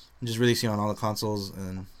 and just releasing on all the consoles.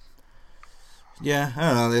 And yeah, I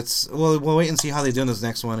don't know. We'll wait and see how they do in this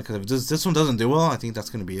next one, because if this one doesn't do well, I think that's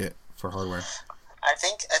going to be it for hardware. I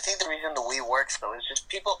think the reason the Wii works though is just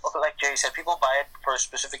people, like Jerry said, people buy it for a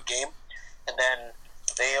specific game, and then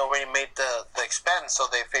they already made the expense, so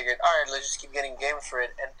they figured, all right, let's just keep getting games for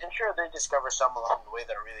it, and sure, they discover some along the way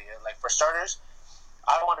that are really good. Like, for starters,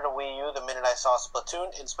 I wanted a Wii U the minute I saw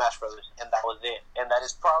Splatoon in Smash Brothers, and that was it. And that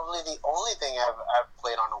is probably the only thing I've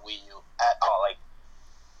played on a Wii U at all. Like,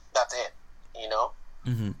 that's it,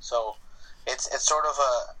 Mm-hmm. So it's sort of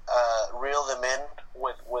a reel them in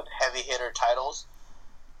with heavy hitter titles.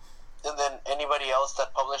 And then anybody else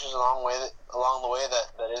that publishes along the way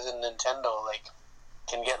that isn't Nintendo, like,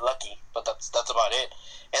 can get lucky, but that's about it.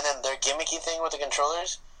 And then their gimmicky thing with the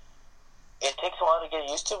controllers, it takes a while to get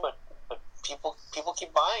used to, but people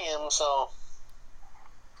keep buying them, so.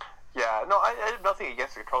 Yeah, no, I had nothing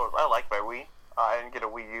against the controllers. I like my Wii. I didn't get a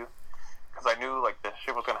Wii U because I knew like the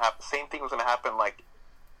shit was gonna happen. Same thing was gonna happen, like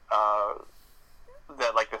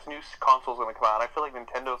that like this new console's gonna come out. And I feel like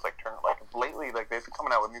Nintendo's lately they've been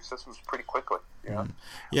coming out with new systems pretty quickly.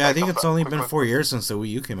 Yeah, I think it's only been 4 years since the Wii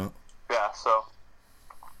U came out. Yeah, so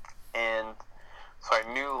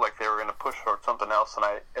I knew like they were gonna push for something else,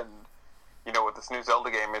 and with this new Zelda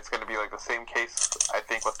game, it's gonna be like the same case I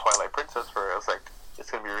think with Twilight Princess, where it's like it's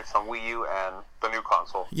gonna be released on Wii U and the new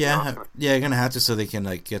console. Yeah, you're gonna have to, so they can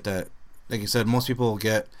like get that. Like you said, most people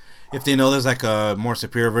get. If they know there's like a more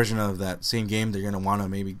superior version of that same game, they're gonna want to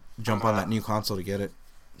maybe jump on that new console to get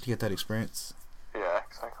that experience. Yeah,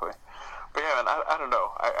 exactly. But yeah, man, I don't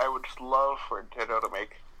know. I would just love for Nintendo to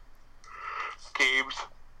make games.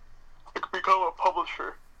 It could become a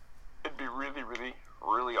publisher. It'd be really, really,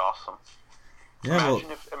 really awesome. Yeah.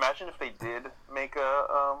 Imagine if they did make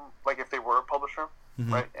a like if they were a publisher,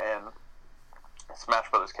 right? And Smash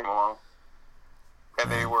Brothers came along, and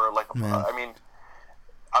they were like, I mean.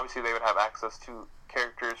 Obviously, they would have access to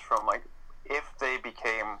characters from, like, if they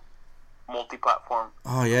became multi-platform.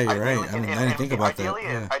 Oh, yeah, you're right. I didn't think about that.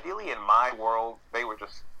 Yeah. Ideally, in my world, they would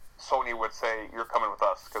just... Sony would say, you're coming with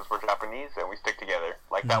us because we're Japanese and we stick together.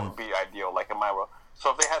 Like, that would be ideal, like, in my world. So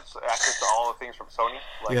if they had access to all the things from Sony,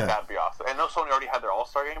 that'd be awesome. I know Sony already had their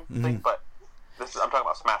All-Star game thing, but I'm talking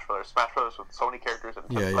about Smash Brothers. Smash Brothers with Sony characters and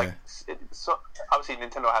so obviously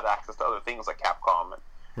Nintendo had access to other things like Capcom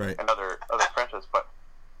and other franchises, but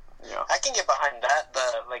I can get behind that.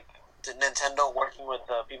 The Nintendo working with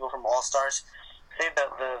the people from All Stars. Say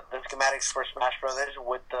that the schematics for Smash Brothers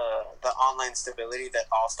with the online stability that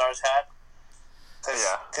All Stars had.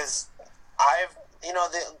 Because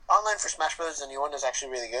the online for Smash Brothers, the new one, is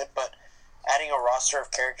actually really good, but adding a roster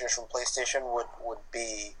of characters from PlayStation would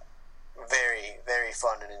be very, very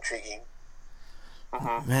fun and intriguing.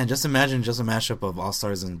 Man, just imagine just a mashup of All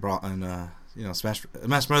Stars and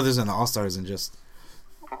Smash Brothers and All Stars and just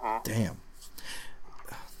damn.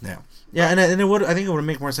 Yeah, and it would. I think it would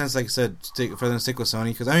make more sense, like you said, for them to stick with Sony,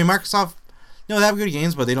 because I mean Microsoft, they have good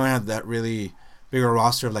games, but they don't have that really bigger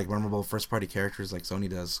roster of like memorable first party characters like Sony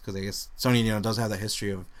does, because I guess Sony does have that history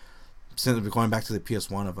of going back to the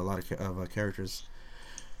PS1 of a lot of characters.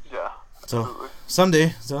 Yeah. So absolutely.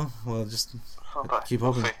 Someday, we'll just keep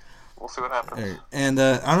hoping. We'll see what happens. Right. And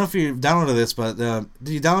I don't know if you downloaded this, but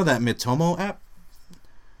did you download that Mitomo app?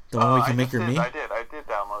 The one where you can make your Mii? I did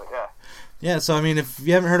download it. Yeah. Yeah, so I mean, if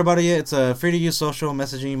you haven't heard about it yet, it's a free-to-use social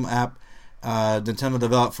messaging app Nintendo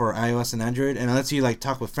developed for iOS and Android, and it lets you like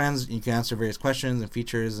talk with friends. You can answer various questions and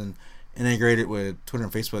features, and integrate it with Twitter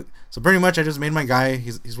and Facebook. So pretty much, I just made my guy.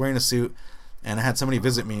 He's wearing a suit, and I had somebody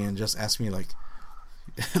visit me and just ask me like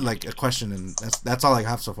a question, and that's all I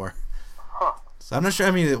have so far. Huh. So I'm not sure.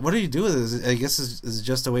 I mean, what do you do with it? I guess is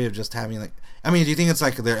just a way of just having like. I mean, do you think it's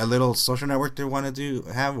like a little social network they want to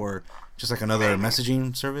have, or just like another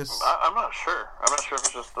messaging service? I'm not sure. I'm not sure if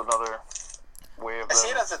it's just another way of. I see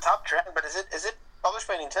it as a top trend, but is it published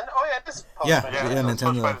by Nintendo? Oh yeah, it is published by Nintendo. It's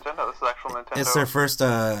published by Nintendo. This is actual Nintendo. It's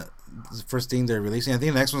their first thing they're releasing. I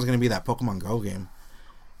think the next one's going to be that Pokemon Go game.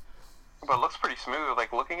 But it looks pretty smooth.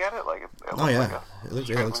 Like looking at it, like it looks yeah, like it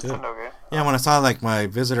looks good. Game. Yeah, when I saw like my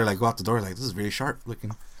visitor like go out the door, like this is really sharp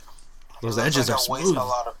looking. Those edges are smooth. Waste a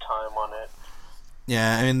lot of time on it.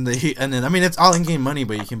 Yeah, I mean it's all in-game money,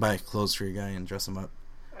 but you can buy clothes for your guy and dress him up.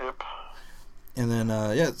 Yep. And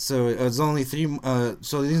then so it's only 3.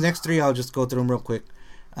 So these next 3 I'll just go through them real quick.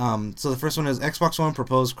 So the first one is Xbox One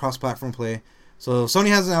proposed cross-platform play. So Sony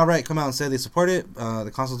hasn't outright come out and said they support it.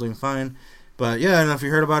 The console's doing fine, but yeah, I don't know if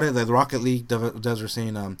you heard about it. The Rocket League devs were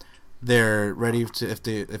saying they're ready to if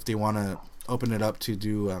they want to open it up to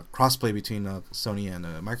do cross-play between Sony and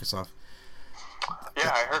Microsoft. Yeah,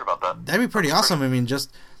 I heard about that. That'd be pretty awesome. I mean,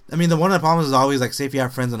 the one of the problems is always like, say if you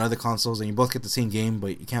have friends on other consoles and you both get the same game,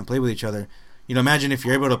 but you can't play with each other. Imagine if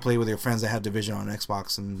you're able to play with your friends that have Division on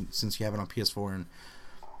Xbox, and since you have it on PS4, and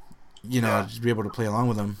just be able to play along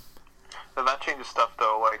with them. Then that changes stuff,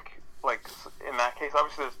 though. Like in that case,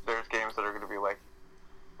 obviously there's games that are going to be like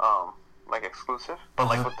exclusive, but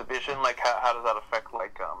like with Division, like how does that affect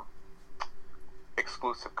like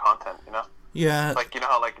exclusive content? Yeah. Like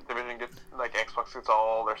how like Division gets like Xbox gets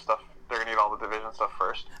all their stuff. They're gonna need all the Division stuff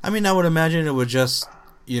first. I mean, I would imagine it would just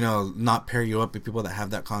not pair you up with people that have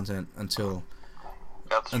that content until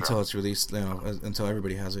it's released. Until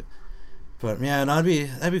everybody has it. But yeah, that'd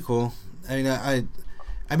be cool. I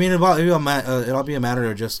mean, it'll be a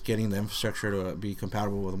matter of just getting the infrastructure to be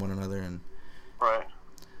compatible with one another, and right.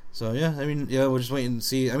 So yeah, we'll just wait and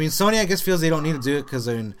see. I mean, Sony I guess feels they don't need to do it because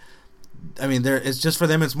it's just for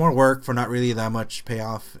them. It's more work for not really that much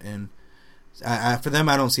payoff, and for them,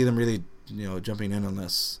 I don't see them really jumping in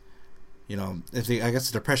unless if I guess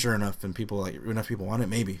if they're pressure enough and enough people want it,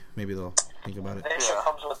 maybe they'll think about it. The issue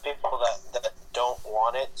comes with people that don't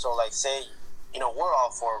want it. So like say we're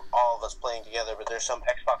all for all of us playing together, but there's some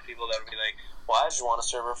Xbox people that would be like, well, I just want a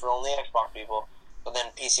server for only Xbox people. But then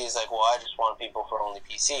PC is like, well, I just want people for only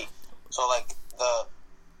PC. So like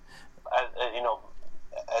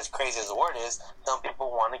as crazy as the word is, some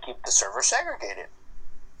people want to keep the server segregated.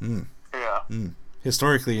 Yeah.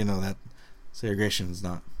 Historically, that segregation is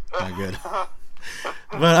not good.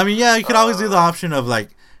 But I mean, yeah, you could always do the option of like,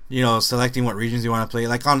 selecting what regions you want to play.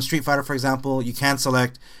 Like on Street Fighter, for example, you can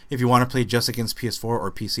select if you want to play just against PS4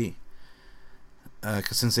 or PC.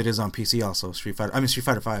 Because since it is on PC also, Street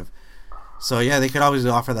Fighter 5. So yeah, they could always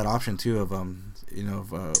offer that option too of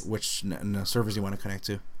which servers you want to connect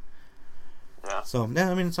to. Yeah. So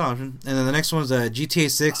yeah, I mean it's an option. And then the next one is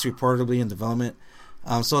GTA 6 reportedly in development.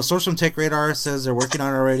 So a source from Tech Radar says they're working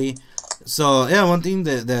on it already. So yeah, one thing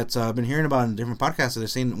that I've been hearing about in different podcasts, they're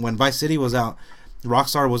saying when Vice City was out,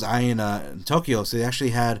 Rockstar was eyeing Tokyo, so they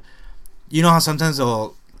actually had, how sometimes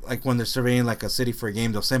they'll like when they're surveying like a city for a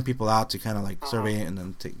game, they'll send people out to kind of like survey it and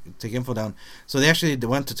then take info down. So they actually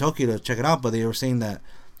went to Tokyo to check it out, but they were saying that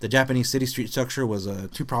the Japanese city street structure was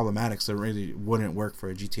too problematic, so it really wouldn't work for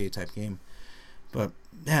a GTA type game. But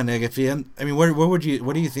man, like if you, I mean, what do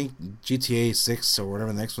you think GTA 6 or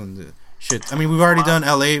whatever the next one should? I mean, we've already done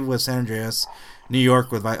LA with San Andreas, New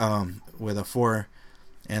York with a 4,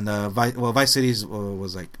 and Vice City's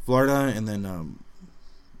was like Florida, and then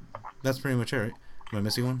that's pretty much it, right? Am I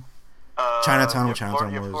missing one? Chinatown, which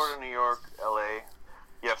Chinatown was. Florida, New York, LA.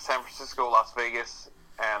 You have San Francisco, Las Vegas,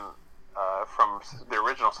 and from the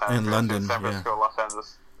original San Andreas, London, San Francisco, Los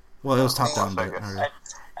Angeles. Well, it was top down, Las but Vegas.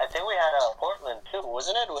 I think we had Portland too,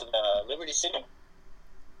 wasn't it, with Liberty City?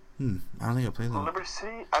 I don't think I played that. Liberty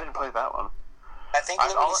City? I didn't play that one. I think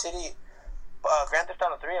Liberty City, Grand Theft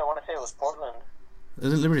Auto 3, I want to say it was Portland.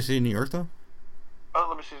 Isn't Liberty City New York, though? Oh,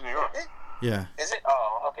 Liberty City, New York. Yeah. Is it?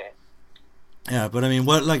 Oh, okay. Yeah, but I mean,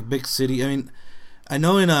 what, like, big city? I mean, I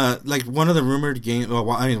know in, like, one of the rumored games,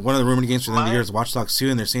 one of the rumored games for the end of the year is Watch Dogs 2,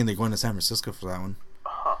 and they're saying they're going to San Francisco for that one.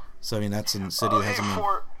 Uh-huh. So, I mean, that's in the city that hasn't been...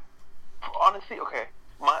 Honestly, okay.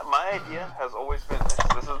 My idea has always been this.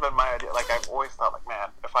 This has been my idea. Like, I've always thought, like, man,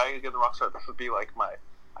 if I get the Rockstar, this would be, like, my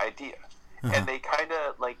idea. Uh-huh. And they kind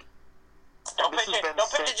of, like... Don't pitch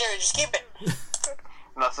it, Gerry. Just keep it.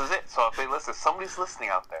 And this is it. So if they listen, somebody's listening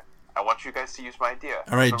out there. I want you guys to use my idea.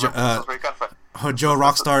 All right, Joe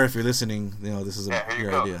Rockstar, if you're listening, you know, this is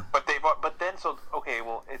your idea. But then, okay,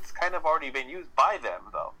 well, it's kind of already been used by them,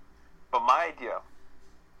 though. But my idea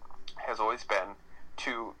has always been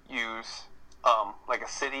to use, like a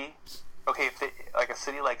city, okay, like a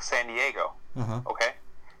city like San Diego, okay,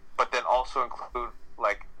 but then also include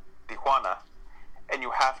like Tijuana, and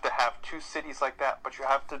you have to have 2 cities like that, but you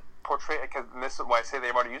have to portray it, because this is why I say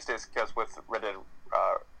they've already used this, because with Red Dead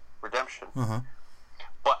Redemption,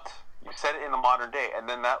 but you set it in the modern day, and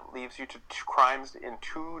then that leaves you to 2 crimes in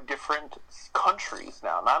 2 different countries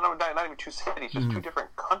now, not even 2 cities, just 2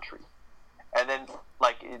 different countries. And then,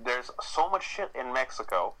 like, there's so much shit in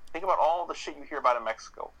Mexico. Think about all the shit you hear about in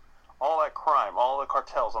Mexico. All that crime, all the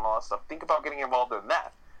cartels and all that stuff. Think about getting involved in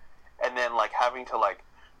that. And then, like, having to, like,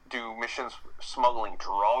 do missions smuggling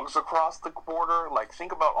drugs across the border. Like,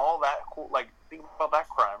 think about all that, like, think about that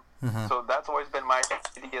crime. So that's always been my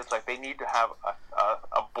idea. It's like, they need to have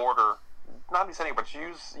a border, not be setting, but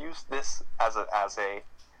use this as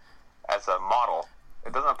a model.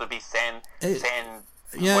 It doesn't have to be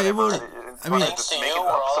Yeah, whatever. it would. I mean, just make it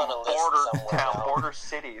up some border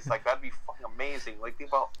cities. Like, that'd be fucking amazing. Like, think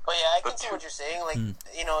about. But yeah, I can see what you're saying. Like,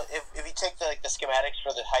 you know, if you take the schematics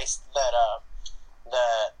for the heist that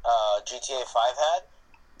GTA 5 had,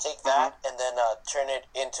 take that and then turn it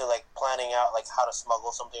into like planning out like how to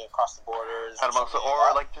smuggle something across the borders. I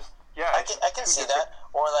can see that.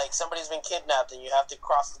 Or like somebody's been kidnapped and you have to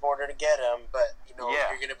cross the border to get them, but you know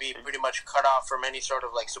you're going to be pretty much cut off from any sort of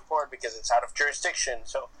like support because it's out of jurisdiction.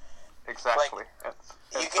 So exactly, like,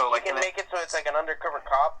 you can make it so it's like an undercover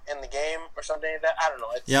cop in the game or something like that. I don't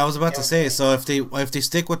know. I was about to say. So if they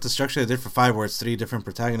stick with the structure they did for 5, where it's 3 different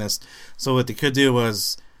protagonists, so what they could do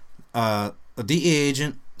was a DEA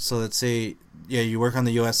agent. So let's say you work on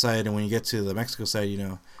the U.S. side, and when you get to the Mexico side, you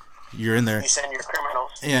know, you're in there. You send your criminals.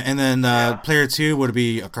 Yeah, and then player 2 would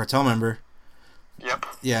be a cartel member. Yep.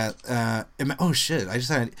 Yeah. Oh shit! I just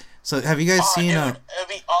had. So have you guys seen? Dude, it'll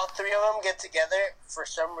be all 3 of them get together for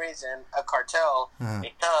some reason. A cartel,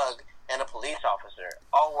 a thug, and a police officer,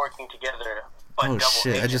 all working together. Oh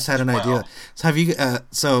shit! I just had an idea. So have you?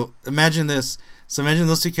 So imagine this. So imagine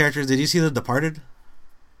those 2 characters. Did you see The Departed?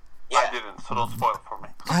 Yeah. I didn't, so don't spoil it for me.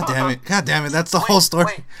 God damn it! That's the whole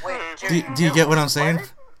story. Wait, do you get what I'm saying?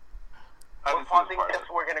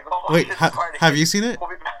 We're gonna go. Wait, have you seen it? We'll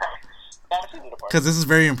be back. Because this is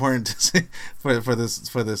very important to say for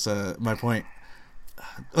this my point.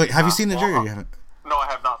 Wait, have you seen it, Gerry? Or you haven't? No, I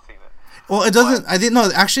have not seen it. Well, it doesn't. I didn't know.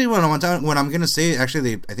 Actually, what I'm gonna say, I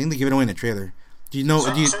think they give it away in the trailer. Do you know?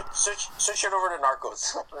 Switch it over to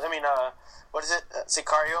Narcos. I mean, what is it?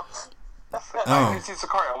 Sicario. I want to see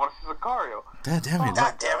Sicario. God damn it!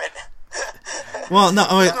 God damn it! Well, no.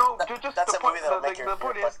 Wait. That's the point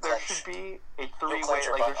is there should be a 3-way. Like,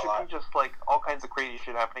 there should be just like all kinds of crazy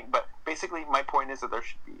shit happening. But basically, my point is that there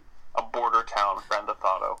should be a border town, Grand Theft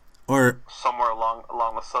Auto, or somewhere along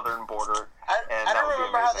the southern border. I don't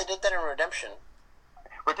remember how they did that in Redemption.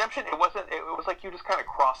 It wasn't. It was like you just kind of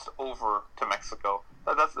crossed over to Mexico.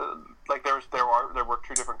 That's like there were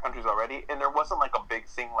 2 different countries already, and there wasn't like a big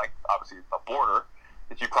thing like obviously the border.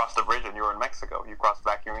 That you crossed the bridge and you were in Mexico. You crossed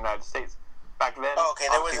back in the United States. Back then,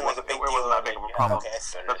 there wasn't like a big deal. It wasn't that big of a problem. Okay,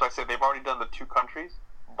 that's why I said they've already done the 2 countries,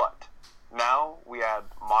 but now we add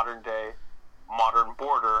modern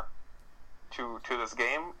border to this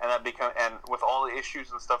game, and that and with all the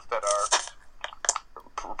issues and stuff that are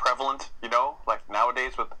prevalent, like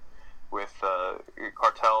nowadays with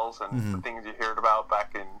cartels and the things you heard about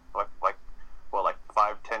back in like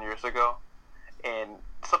 5-10 years ago, and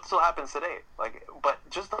stuff still happens today. But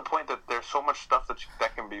just the point that there's so much stuff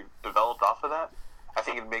that can be developed off of that, I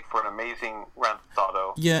think it'd make for an amazing Grand Theft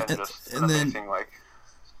Auto. Yeah, and then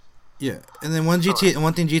yeah, and then one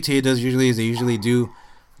thing GTA does usually is they usually do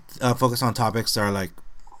focus on topics that are like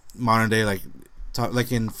modern day, like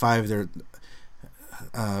in 5 they're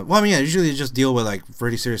usually they just deal with like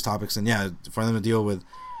pretty serious topics, and for them to deal with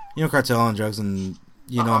cartel and drugs and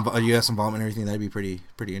U.S. involvement and everything, that'd be pretty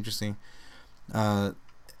interesting. And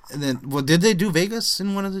then, did they do Vegas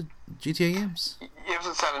in one of the GTA games? It was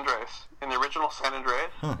in San Andreas. In the original San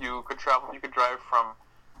Andreas, you could drive from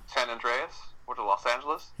San Andreas, which is Los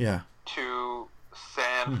Angeles, to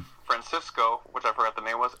San Francisco, which I forgot the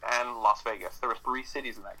name was, and Las Vegas. There were 3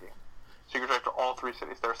 cities in that game. So you could drive to all 3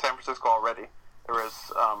 cities. There was San Francisco already. There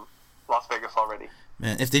was Las Vegas already.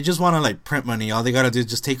 Man, if they just want to like print money, all they gotta do is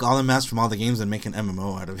just take all the maps from all the games and make an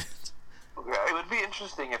MMO out of it. Yeah, it would be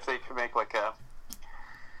interesting if they could make like a...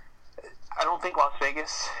 I don't think Las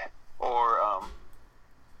Vegas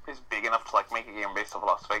is big enough to like make a game based off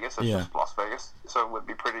Las Vegas. It's just Las Vegas. So it would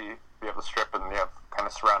be pretty... You have the strip and you have kind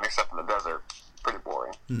of surrounding stuff in the desert. Pretty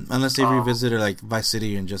boring. Unless they revisited like Vice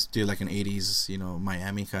City and just do like an 80s,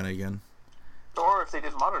 Miami kind of again. Or if they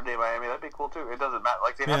did modern day Miami, that'd be cool too. It doesn't matter.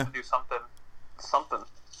 Like they'd have to do something.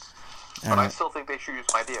 But I still think they should use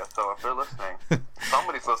my idea. So if they're listeing,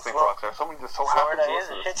 somebody's listening, Rockstar. Somebody just so happens to listen.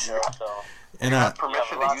 Florida is a shit show, so. And you have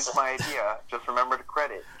permission to use my idea. Just remember to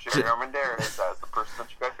credit Gerry Armendariz as the person that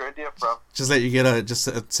you got your idea from. Just let you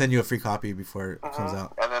send you a free copy before it comes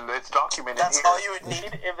out. And then it's documented. That's all you would need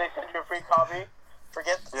if they send you a free copy.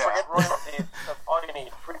 Forget royalties. That's all you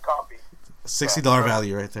need. Free copy. $60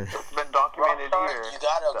 value right there. It's been documented here. You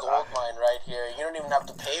got a gold mine right here. You don't even have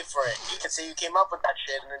to pay for it. You can say you came up with that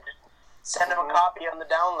shit and then just send them a copy on the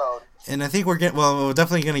download. And I think we're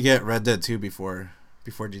definitely gonna get Red Dead 2 before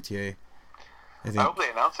GTA. I hope they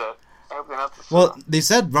announce it. Well, they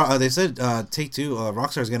said Take-Two,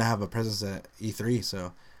 Rockstar is gonna have a presence at E3,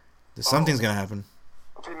 so something's gonna happen.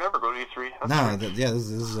 They never go to E3. This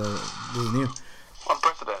is new.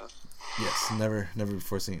 Unprecedented. Yes, never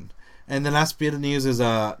before seen. And the last bit of news is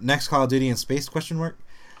next Call of Duty in space ?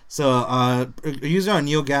 So a user on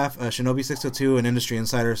NeoGAF, Shinobi602, an industry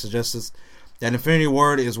insider, suggests that Infinity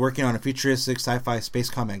Ward is working on a futuristic sci-fi space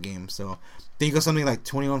combat game. So think of something like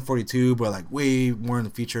 2142, but like way more in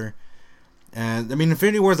the future. And I mean,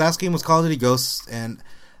 Infinity Ward's last game was Call of Duty Ghosts, and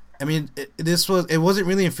I mean, it wasn't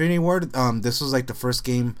really Infinity Ward. This was like the first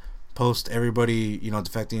game post everybody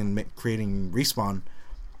defecting and creating Respawn.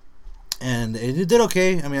 And it did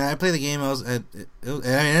okay. I mean, I played the game. It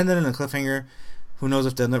ended in a cliffhanger. Who knows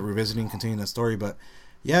if they end up continuing that story. But,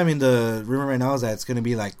 yeah, I mean, the rumor right now is that it's going to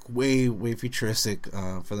be, like, way, way futuristic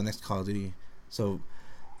for the next Call of Duty. So,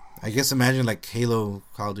 I guess imagine, like, Halo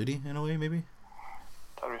Call of Duty in a way, maybe?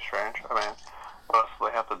 That'd be strange. I mean, what else do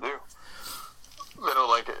they have to do? They don't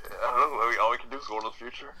like it. I don't know. All we can do is go to the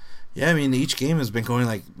future. Yeah, I mean, each game has been going,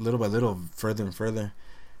 like, little by little, further and further.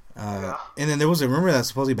 And then there was a rumor that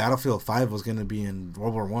supposedly Battlefield 5 was going to be in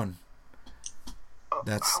World War I.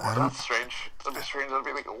 That's strange. That'd be strange. That'd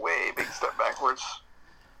be like a way big step backwards.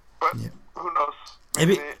 But who knows?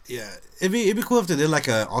 It'd be cool if they did like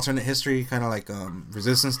a alternate history, kind of like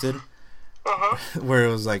Resistance did, where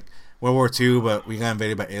it was like World War II, but we got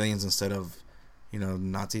invaded by aliens instead of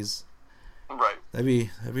Nazis. Right. That'd be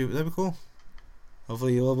cool.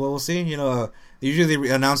 Hopefully, we'll see. Usually they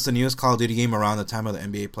announce the newest Call of Duty game around the time of the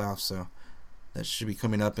NBA playoffs, so that should be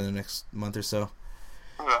coming up in the next month or so.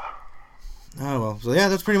 Yeah. Oh, well. So, yeah,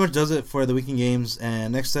 that's pretty much does it for the weekend games.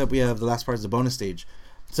 And next up, we have the last part is the bonus stage.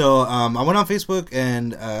 So, I went on Facebook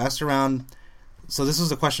and asked around. So, this was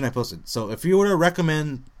the question I posted. So, if you were to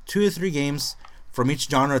recommend 2 to 3 games from each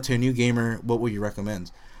genre to a new gamer, what would you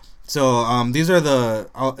recommend? So, these are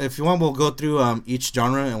if you want, we'll go through each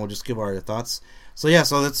genre and we'll just give our thoughts. So, yeah,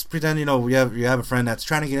 so let's pretend, you have a friend that's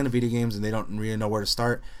trying to get into video games and they don't really know where to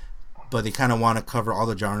start, but they kind of want to cover all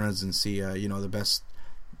the genres and see, the best,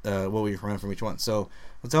 what we recommend from each one. So,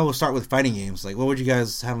 we'll start with fighting games. Like, what would you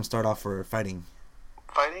guys have them start off for fighting?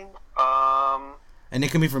 Fighting? And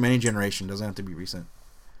it can be from any generation. Doesn't have to be recent.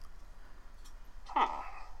 I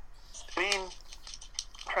mean, I'm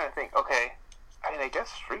trying to think. Okay. I mean, I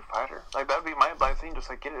guess Street Fighter. Like, that would be my thing. Just,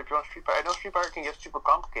 like, get it if you want Street Fighter. I know Street Fighter can get super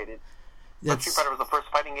complicated. But Street Fighter was the first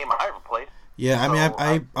fighting game I ever played. Yeah, I mean,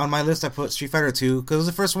 I on my list I put Street Fighter 2 because it was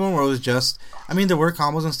the first one where it was just. I mean, there were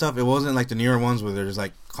combos and stuff. It wasn't like the newer ones where there's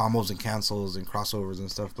like combos and cancels and crossovers and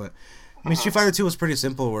stuff. But I mean, Street Fighter 2 was pretty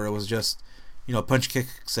simple, where it was just, punch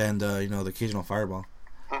kicks and the occasional fireball.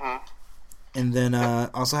 Mm-hmm. And then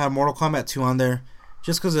also have Mortal Kombat 2 on there,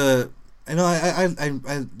 just because Mortal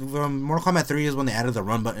Kombat 3 is when they added the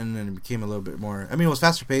run button and it became a little bit more. I mean, it was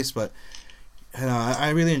faster paced, but I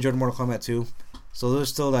really enjoyed Mortal Kombat 2. So those are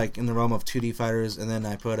still like in the realm of 2D fighters, and then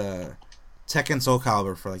I put Tekken Soul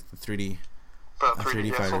Calibur for like the 3D.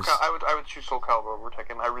 3D fighters. I would choose Soul Calibur over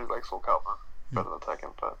Tekken. I really like Soul Calibur better than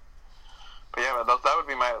Tekken, but yeah, man, that would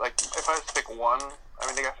be my if I was to pick one. I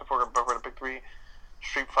mean, I guess if we're going to pick 3,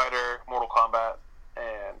 Street Fighter, Mortal Kombat,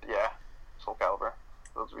 and Soul Calibur.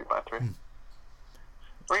 Those would be my 3.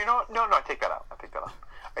 Or no, I take that out.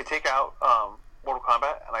 I take out Mortal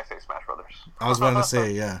Kombat, and I say Smash Brothers. I was about to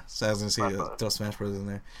say, So I was going to say, throw Smash Brothers in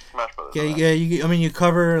there. Smash Brothers. Yeah. You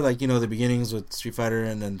cover the beginnings with Street Fighter,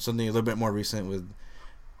 and then something a little bit more recent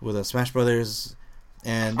with Smash Brothers,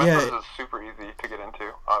 and Smash Brothers is super easy to get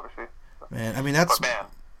into, obviously. Man, I mean that's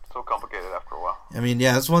so complicated after a while. I mean,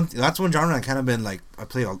 that's one genre I kind of been I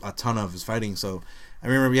played a ton of is fighting. So I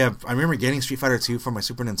remember getting Street Fighter 2 for my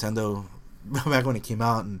Super Nintendo back when it came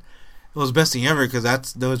out, and it was the best thing ever because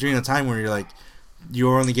that was during a time where you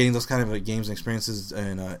were only getting those kind of games and experiences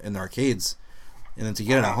in the arcades, and then to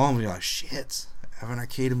get it at home, you're like, shit, I have an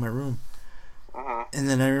arcade in my room. Mm-hmm. And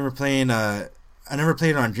then I remember playing. I never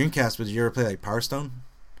played it on Dreamcast, but did you ever play Power Stone?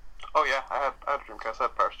 Oh yeah, I had a Dreamcast. I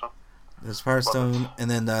had Power Stone. There's Power Stone,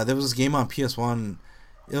 and then there was this game on PS1.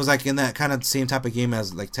 It was in that kind of same type of game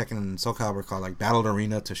as Tekken and Soul Calibur called Battle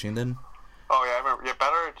Arena Toshinden. Oh yeah, I remember. Yeah,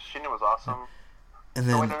 Battle Arena Toshinden was awesome. And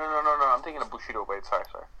then no, I'm thinking of Bushido Blade. Sorry.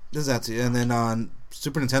 This is that too. And then on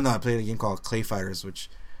Super Nintendo, I played a game called Clay Fighters, which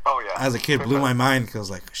as a kid Clay blew Fighters. my mind because I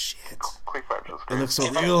was like, shit. Clay Fighters was great. It looks so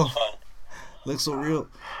real. Looks so real.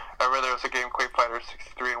 I remember there was a game, Clay Fighters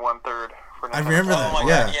 63 1/3. I remember that. Oh my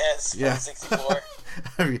god, yes. Yeah. 64.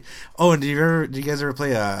 And did you guys ever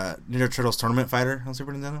play Ninja Turtles Tournament Fighter on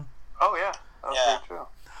Super Nintendo? Oh yeah, that was great too. Oh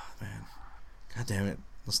man, god damn it,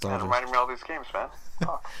 nostalgia. That reminded me of all these games, man.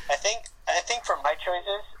 I think for my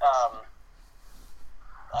choices,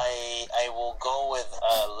 I will go with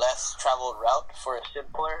a less traveled route for a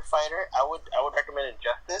simpler fighter. I would recommend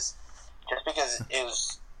Injustice, just because it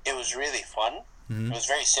was really fun. Mm-hmm. It was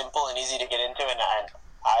very simple and easy to get into, and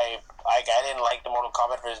I didn't like the Mortal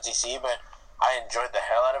Kombat vs. DC, but I enjoyed the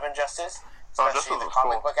hell out of Injustice, especially the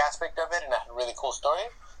comic book aspect of it, and a really cool story.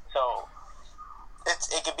 So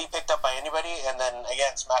it could be picked up by anybody, and then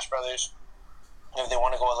again, Smash Brothers, if they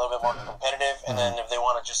want to go a little bit more competitive, and then if they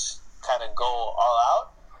want to just kind of go all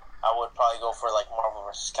out, I would probably go for Marvel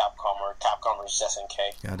vs. Capcom or Capcom vs.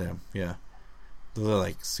 SNK. Goddamn, yeah. Those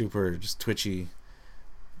are super just twitchy.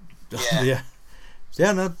 Yeah.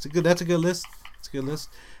 Yeah, no, that's a good list. It's a good list.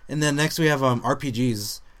 And then next we have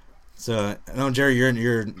RPGs. So I know Gerry, I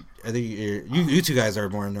think you two guys are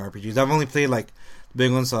more into RPGs. I've only played the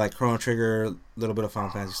big ones, so Chrono Trigger, a little bit of Final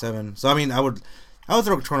Fantasy VII. So I mean, I would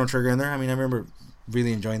throw Chrono Trigger in there. I mean, I remember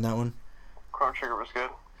really enjoying that one. Chrono Trigger was good.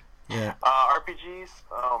 Yeah. RPGs.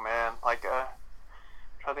 Oh man, I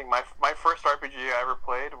think my first RPG I ever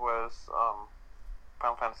played was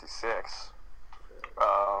Final Fantasy VI.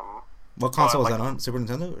 What console was that on? Super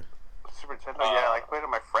Nintendo? Super Nintendo, yeah. I played it at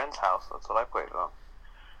my friend's house. That's what I played it on.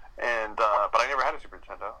 And but I never had a Super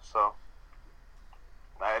Nintendo, so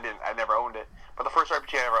I never owned it. But the first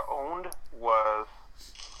RPG I ever owned was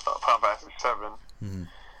Final Fantasy VII. Mm-hmm.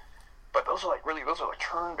 But those are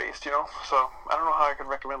turn based, So I don't know how I can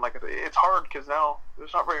recommend it's hard because now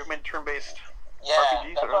there's not very many turn based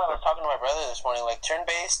RPGs. That's what I was talking to my brother this morning. Turn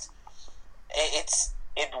based,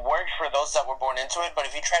 it works for those that were born into it, but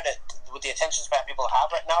if you try to, with the attention span people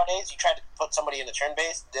have right nowadays, you try to put somebody in the turn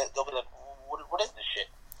base, they'll be like, what is this shit?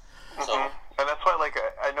 Mm-hmm. So, and that's why,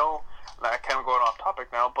 I know, I kind of going off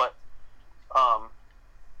topic now, but, I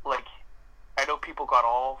know people got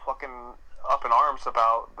all fucking up in arms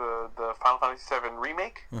about the Final Fantasy VII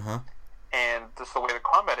remake, and just the way the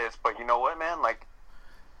combat is, but you know what, man,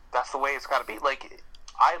 that's the way it's got to be.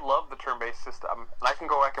 I love the turn-based system, and I can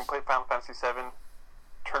go back and play Final Fantasy VII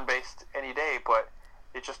turn-based any day, but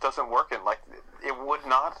it just doesn't work it would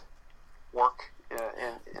not work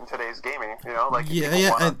in today's gaming,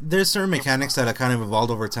 there's certain mechanics that have kind of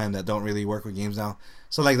evolved over time that don't really work with games now,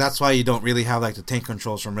 so that's why you don't really have the tank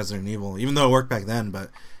controls from Resident Evil, even though it worked back then,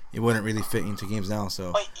 but it wouldn't really fit into games now.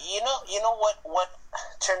 So but you know what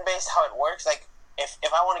turn-based, how it works,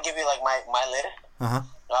 if I want to give you my list,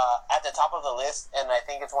 at the top of the list, and I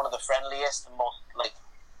think it's one of the friendliest, most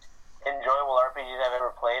enjoyable RPGs I've ever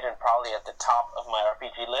played, and probably at the top of my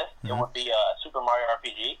RPG list, it would be Super Mario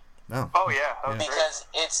RPG. Oh yeah, because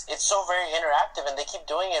it's so very interactive, and they keep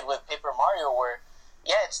doing it with Paper Mario, where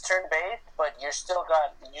it's turn based, but you're still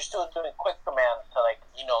doing quick commands to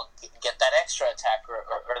get that extra attack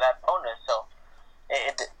or that bonus. So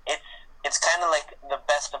it's kind of like the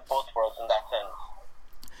best of both worlds in that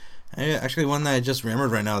sense. Actually, one that I just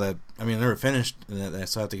remembered right now that I never finished and that I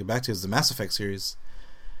still have to get back to is the Mass Effect series.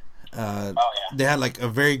 They had like a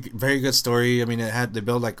very very good story. They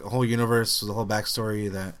built like a whole universe with a whole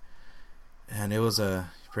backstory and it was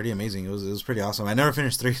pretty amazing. It was pretty awesome. I never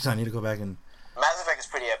finished 3, so I need to go back and. Mass Effect is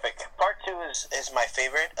pretty epic. Part 2 is my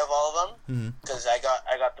favorite of all of them because I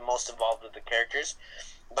got the most involved with the characters,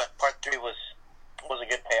 but Part 3 was a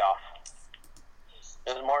good payoff.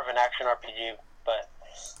 It was more of an action RPG, but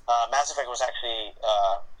Mass Effect was actually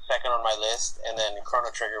second on my list, and then Chrono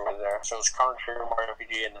Trigger was there. So it was Chrono Trigger, Mario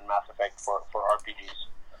RPG, and then Mass Effect for RPGs.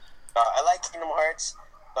 I like Kingdom Hearts,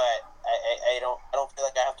 but I don't feel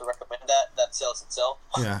like I have to recommend that. That sells itself.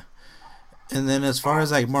 Yeah. And then as far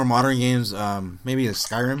as like more modern games, maybe a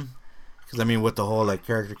Skyrim, because with the whole like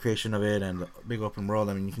character creation of it and the big open world,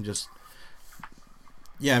 you can just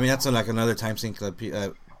that's like another time sink that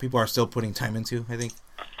people are still putting time into, I think.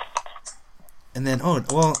 And then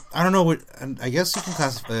I don't know what I guess you can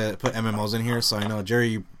put MMOs in here. So I know Gerry,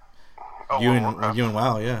 you and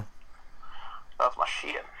WoW, yeah. That's my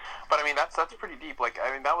shit. But that's pretty deep. Like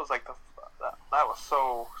that was like that was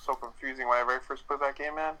so confusing when I very first played that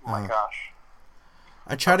game, man. Oh my gosh.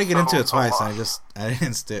 I tried to get into it twice, and I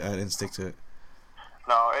didn't stick to it.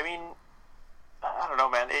 No, I don't know,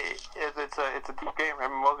 man. It's a deep game.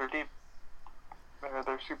 MMOs are deep.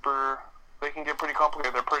 They're super. They can get pretty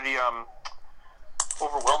complicated. They're pretty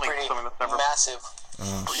overwhelming. Pretty for something that's never massive.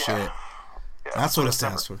 Oh shit! Yeah, that's what it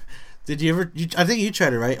stands for. Did you ever? I think you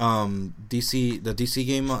tried it, right? The DC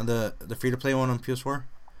game, the free to play one on PS4.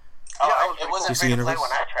 Oh, it wasn't free to play Universe?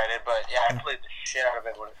 when I tried it, but I played the shit out of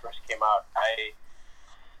it when it first came out.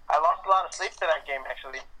 I lost a lot of sleep to that game,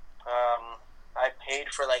 actually. I paid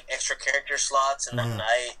for like extra character slots, and then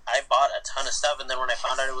I bought a ton of stuff. And then when I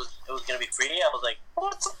found out it was going to be free, I was like,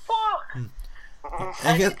 "What the fuck?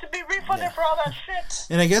 I need to be refunded for all that shit."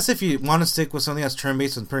 And I guess if you want to stick with something that's turn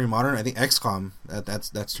based and pretty modern, I think XCOM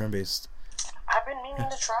that's turn based. I've been meaning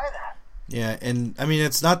to try that. Yeah, and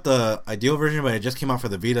it's not the ideal version, but it just came out for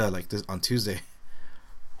the Vita like this on Tuesday.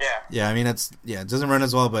 Yeah. Yeah, it doesn't run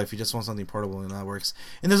as well, but if you just want something portable, and that works.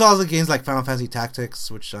 And there's also games like Final Fantasy Tactics,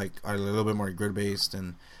 which like are a little bit more grid based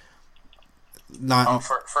and not. Oh,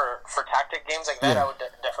 for tactic games like that, I would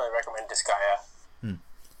definitely recommend Disgaea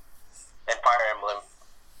and Fire Emblem.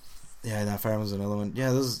 Yeah, that Fire Emblem's another one. Yeah,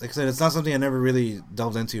 like I said, it's not something I never really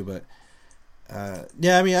delved into, but I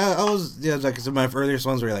was like some of my earliest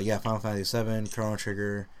ones were like Final Fantasy VII, Chrono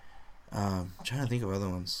Trigger. I'm trying to think of other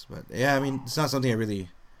ones, but it's not something I really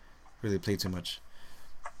played too much.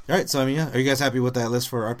 All right, so are you guys happy with that list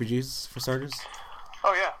for RPGs for starters?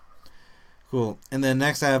 Oh yeah. Cool. And then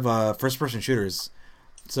next I have first-person shooters.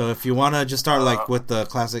 So if you want to just start like with the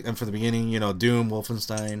classic and from the beginning, Doom,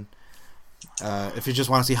 Wolfenstein. If you just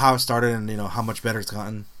want to see how it started and how much better it's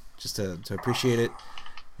gotten, just to appreciate it,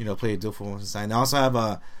 play Doom, Wolfenstein. I also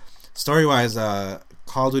have story-wise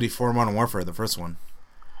Call of Duty 4 Modern Warfare, the first one.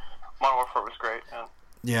 Modern Warfare was great, man.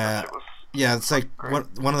 Yeah. Yeah, it's like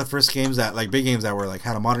one of the first games that like big games that were like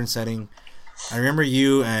had a modern setting. I remember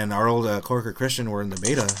you and our old coworker Christian were in the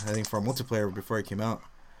beta, I think, for a multiplayer before it came out.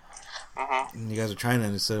 And you guys were trying it,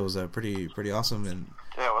 and said it was pretty awesome. And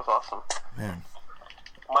yeah, it was awesome. Man,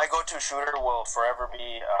 my go-to shooter will forever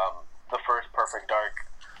be the first Perfect Dark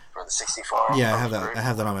for the 64. Yeah, I have that. Great. I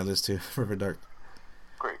have that on my list too. Perfect Dark.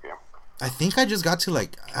 Great game. I think I just got to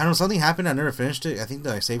like I don't know, something happened. I never finished it. I think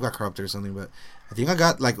the save got corrupted or something. But I think I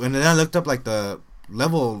got like when I looked up like the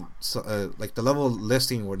level, like the level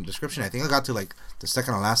listing or the description. I think I got to like the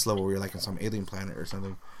second to last level where you're like in some alien planet or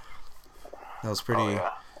something. That was pretty.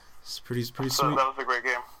 It's pretty sweet. That was a great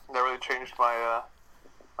game. That really changed my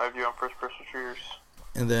my view on first-person shooters.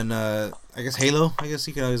 And then I guess Halo. I guess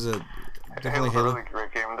you could always definitely Halo's a really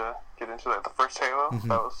great game to get into. Like the first Halo, that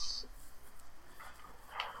was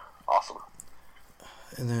awesome.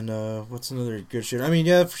 And then what's another good shooter? I mean,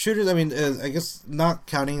 yeah, for shooters. I mean, I guess not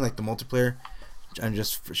counting like the multiplayer, and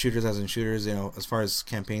just for shooters as in shooters. As far as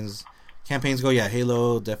campaigns go, yeah,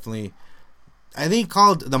 Halo definitely. I think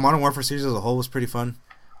the Modern Warfare series as a whole was pretty fun.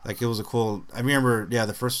 Like it was a cool. I remember, yeah,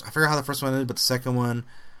 I forgot how the first one ended, but the second one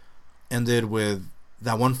ended with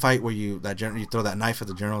that one fight where you throw that knife at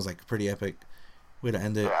the general was like a pretty epic way to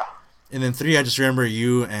end it. Yeah. And then 3, I just remember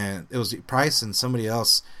you and it was Price and somebody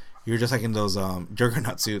else. You were just like in those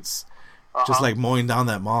Juggernaut suits, just like mowing down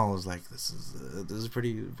that mall. I was like, this is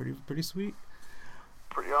pretty sweet.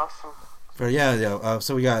 Pretty awesome. But yeah.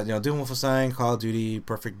 So we got Doom, Wolfenstein, Call of Duty,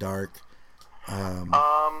 Perfect Dark.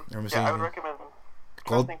 I would recommend.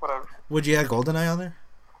 Gold. Would you add GoldenEye on there?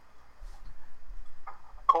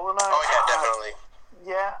 GoldenEye. Oh yeah, definitely.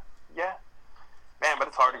 Yeah. Man, but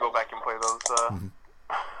it's hard to go back and play those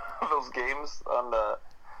those games on the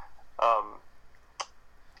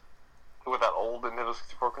with that old Nintendo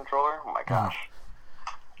 64 controller. Oh my gosh,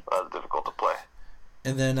 that's difficult to play.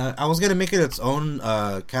 And then I was gonna make it its own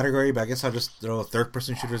category, but I guess I'll just throw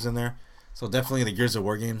third-person shooters in there. So definitely the Gears of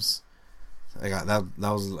War games. I got that.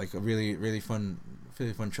 That was like a really fun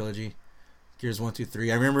trilogy. Gears 1, 2,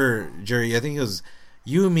 3. I remember, Gerry, I think it was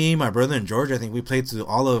you, me, my brother, and George. I think we played through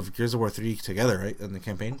all of Gears of War 3 together, right, in the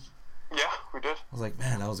campaign. Yeah, we did. I was like,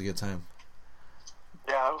 man, that was a good time.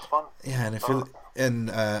 Yeah, that was fun.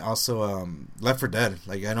 Yeah, also Left 4 Dead.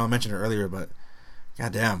 Like I know I mentioned it earlier, but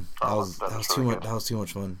goddamn, that was too much. That was too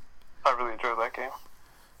much fun. I really enjoyed that game.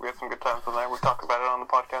 We had some good times on there. We'll talk about it on the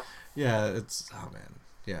podcast. Yeah,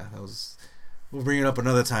 that was. We'll bring it up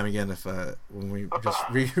another time again if when we just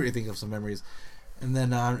rethink of some memories. And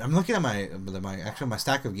then I'm looking at my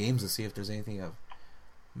stack of games to see if there's anything I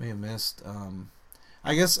may have missed.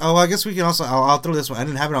 I guess we can also. I'll throw this one. I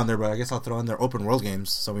didn't have it on there, but I guess I'll throw in their open world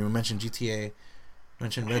games. So we mentioned GTA,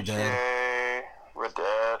 mentioned Red Dead. Red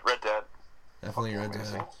Dead. Definitely Red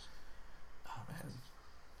Dead. Oh man,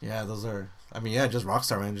 yeah, those are. I mean, yeah, just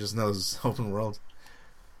Rockstar, man, just knows open world.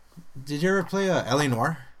 Did you ever play LA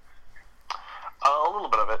Noire? A little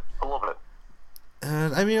bit of it.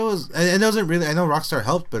 I mean, it wasn't really. I know Rockstar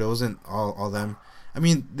helped, but it wasn't all them. I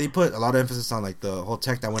mean, they put a lot of emphasis on like the whole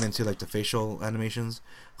tech that went into like the facial animations,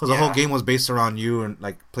 because the whole game was based around you and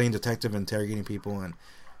like playing detective, interrogating people, and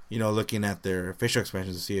looking at their facial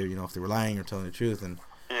expressions to see if they were lying or telling the truth. And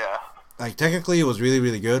like technically, it was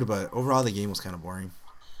really good, but overall, the game was kind of boring.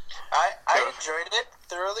 I enjoyed it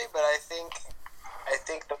thoroughly, but I think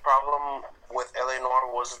the problem with LA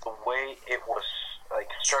Noire was the way it was like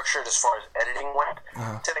structured as far as editing went.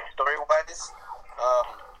 Telling story wise,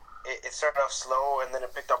 it started off slow and then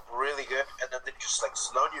it picked up really good, and then they just like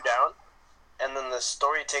slowed you down, and then the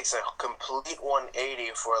story takes a complete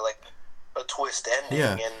 180 for like a twist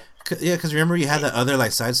ending. Because remember you had that other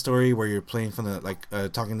like side story where you're playing from the like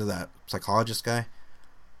talking to that psychologist guy.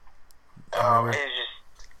 It's just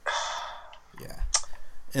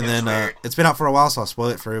and then it's been out for a while, so I'll spoil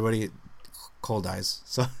it for everybody. Cole dies,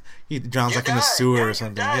 so he drowns in a sewer or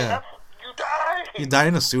something. You die. He died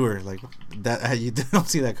in a sewer like that. You don't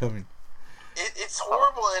see that coming. It's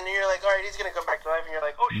horrible, and you're like, all right, he's gonna come back to life, and you're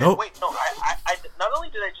like, oh shit, nope. Wait, no, I not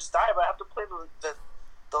only did I just die, but I have to play the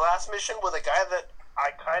last mission with a guy that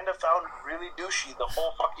I kind of found really douchey the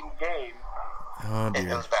whole fucking game. Oh dear.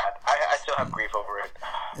 It was bad. I still have grief over it.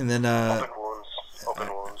 And then open wounds.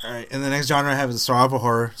 All right, and the next genre I have is survival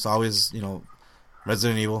horror. It's always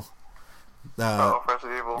Resident Evil.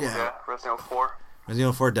 Resident Evil. Yeah. Resident Evil 4. Resident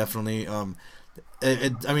Evil 4 definitely.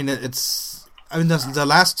 The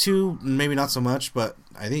last two maybe not so much, but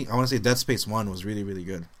I want to say Dead Space 1 was really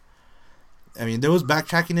good. I mean, there was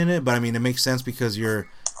backtracking in it, but I mean it makes sense because you're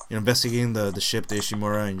investigating the ship, the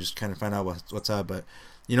Ishimura, and you just kind of find out what's up. But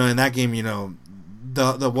in that game,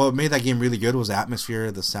 the what made that game really good was the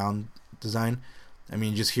atmosphere, the sound design. I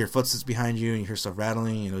mean, you just hear footsteps behind you, and you hear stuff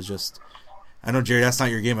rattling. It was just. I know, Gerry, that's not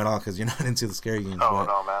your game at all because you're not into the scary games. Oh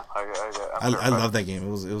no, man! I love that game. It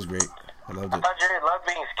was great. I loved it. I thought Gerry loved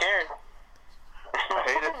being scared. I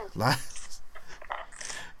hate it.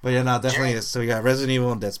 But yeah, no, definitely. So we got Resident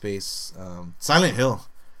Evil and Dead Space, Silent Hill,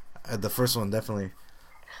 the first one definitely.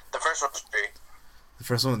 The first one was creepy. The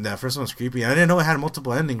first one was creepy. I didn't know it had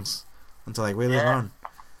multiple endings until like way later on.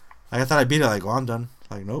 Like I thought I beat it. Like, well, I'm done.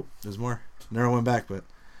 Like, nope, there's more. Never went back, but.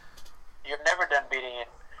 You're never done beating it.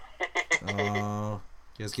 Oh,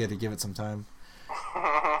 just got to give it some time.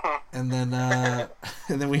 And then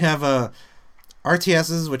we have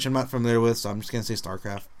RTSs, which I'm not familiar with, so I'm just gonna say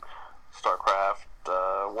StarCraft. Warcraft.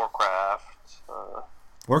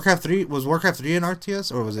 Warcraft 3 was Warcraft 3 an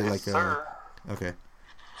RTS, or was it like sir. Okay.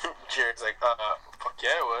 Jared's like, fuck yeah,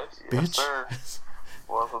 it was. Bitch. Yes, sir.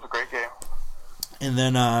 Well, it was a great game. And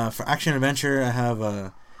then for action adventure, I have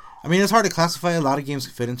I mean, it's hard to classify. A lot of games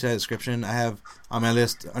fit into that description. I have on my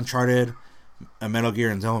list Uncharted, Metal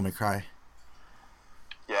Gear, and Devil May Cry.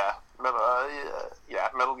 Yeah,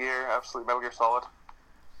 Metal Gear, absolutely. Metal Gear Solid.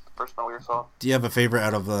 The first Metal Gear Solid. Do you have a favorite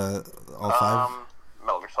out of all five?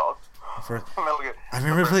 Metal Gear Solid. Metal Gear. I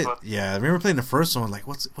remember playing the first one. Like,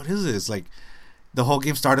 what is this? Like, the whole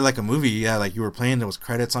game started like a movie. Yeah, like you were playing. There was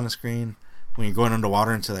credits on the screen when you're going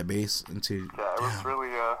underwater into that base. It was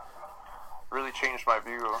really changed my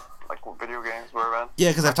view of like what video games were, man. Yeah,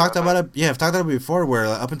 because I've talked about it. Yeah, I've talked about it before. Where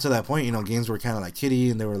up until that point, games were kind of like kiddie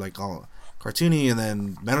and they were like all cartoony, and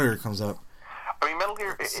then Metal Gear comes up.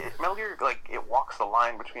 Metal Gear, like, it walks the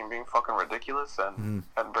line between being fucking ridiculous and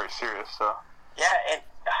very serious. So yeah, and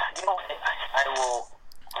I will.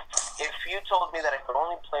 If you told me that I could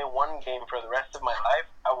only play one game for the rest of my life,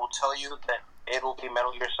 I will tell you that it will be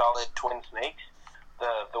Metal Gear Solid Twin Snakes, the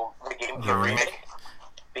GameCube remake,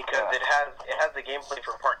 because it has the gameplay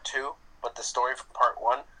for Part 2, but the story for Part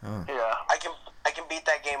 1. Oh. yeah, I can beat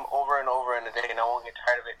that game over and over in a day, and I won't get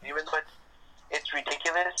tired of it. Even though it's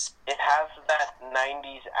ridiculous, it has that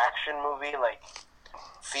 90s action movie like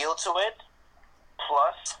feel to it,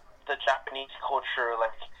 plus the Japanese culture,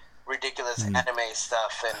 like ridiculous anime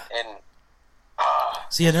stuff, and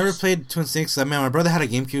see, I never played Twin Snakes. I mean, my brother had a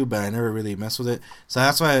GameCube, but I never really messed with it. So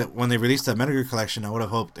that's why when they released that Metal Gear collection, I would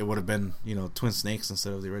have hoped it would have been, Twin Snakes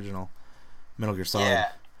instead of the original Metal Gear Solid.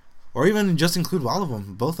 Yeah. Or even just include all of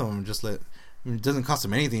them, both of them. It doesn't cost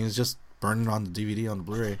them anything. It's just burning on the DVD, on the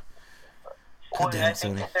Blu-ray. Well, I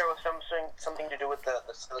think there was something to do with the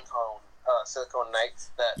Silicon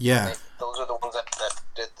Knights. Those are the ones that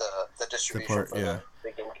did the distribution for the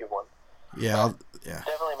GameCube one. Yeah,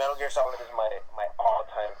 definitely Metal Gear Solid is my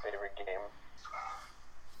all-time favorite game.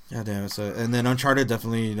 Yeah, damn. So, and then Uncharted,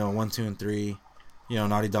 definitely, 1, 2, and 3.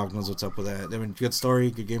 Naughty Dog knows what's up with that. I mean, good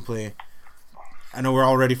story, good gameplay. I know we're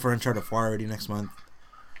all ready for Uncharted 4 already next month.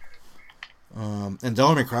 And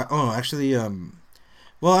Devil May Cry. Oh, actually,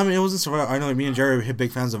 well, I mean, it wasn't survival. I know me and Gerry were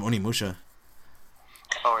big fans of Onimusha.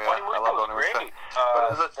 Oh yeah, I love Onimusha.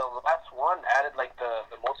 The last one added like the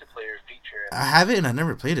multiplayer feature. I have it and I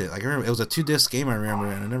never played it. Like I remember, it was a 2-disc game. I remember,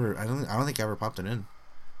 and I don't think I ever popped it in.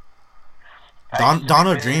 Dawn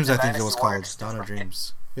of Dreams, I think it was called. Dawn of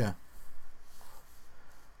Dreams. Yeah.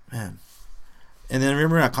 Man. And then I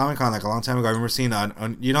remember at Comic-Con, like a long time ago, I remember seeing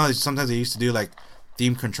sometimes they used to do like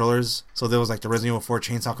themed controllers. So there was like the Resident Evil 4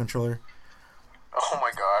 chainsaw controller. Oh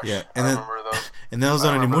my gosh! Yeah, and I remember those. And there was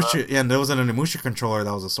an Onimusha. Yeah, and there was an Onimusha controller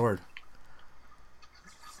that was a sword.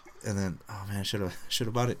 And then, oh man, I should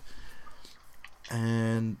have bought it.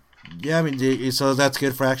 And yeah, I mean, so that's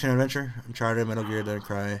good for action adventure. Uncharted, Metal Gear, Devil May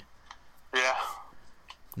Cry. Yeah.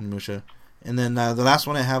 Onimusha. And then the last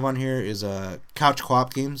one I have on here is couch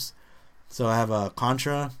co-op games. So I have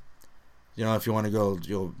Contra. If you want to go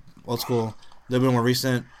old school, a little bit more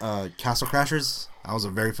recent, Castle Crashers. That was a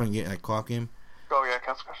very fun game, like co-op game. Oh yeah,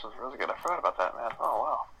 Castle Crashers was really good. I forgot about that, man. Oh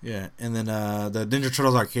wow. Yeah, and then the Ninja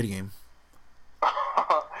Turtles arcade game.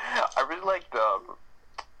 I really liked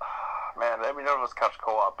man. I mean, it was couch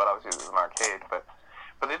co-op, but obviously it was an arcade. But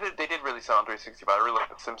they did release it on 360. But I really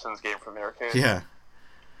liked the Simpsons game from the arcade. Yeah.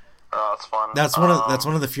 It's fun. That's one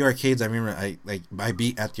of the few arcades I remember I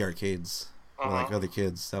beat at the arcades with like other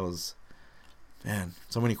kids. That was, man,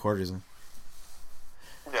 so many quarters.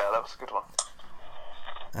 Yeah, that was a good one.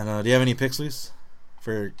 And do you have any picks, Luis,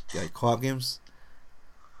 for like co-op games?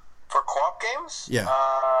 For co-op games? Yeah.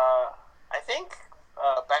 I think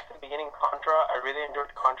back to the beginning, Contra. I really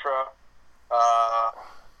enjoyed Contra.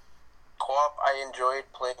 Co-op, I enjoyed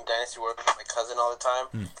playing Dynasty Warriors with my cousin all the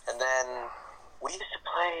time. And then we used to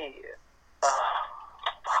play,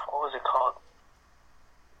 what was it called?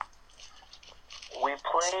 We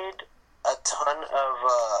played a ton of,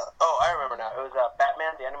 I remember now. It was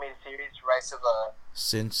Batman, the animated series, Rise of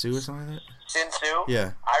Sin Tzu or something like that? Sin Tzu?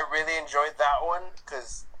 Yeah. I really enjoyed that one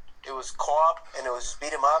because it was co-op and it was just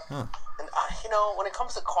beat 'em up. Huh. And, when it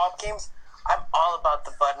comes to co-op games, I'm all about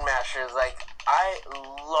the button mashers. Like, I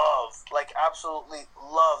absolutely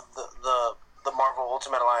love the Marvel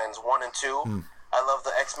Ultimate Alliance 1 and 2. I love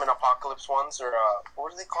the X-Men Apocalypse ones, or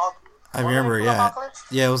what are they called? I remember, yeah.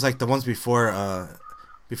 Yeah, it was like the ones before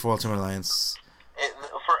Ultimate Alliance.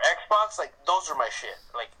 For Xbox, like, those are my shit.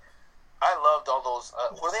 Like, I loved all those.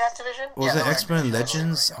 Were they Activision? Was it X-Men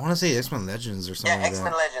Legends? I want to say X-Men Legends or something like that. Yeah,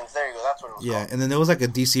 X-Men Legends. There you go. That's what it was called. And then there was like a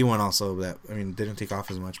DC one also that, I mean, didn't take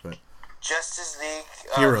off as much, but... Justice League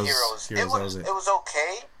Heroes. It was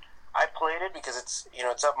okay. I played it because it's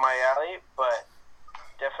up my alley, but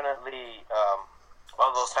definitely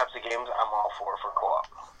all those types of games I'm all for co-op.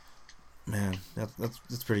 Man,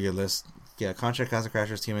 that's a pretty good list. Yeah, Contra, Castle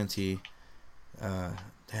Crashers, TMNT.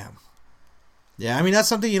 Damn. Yeah, I mean that's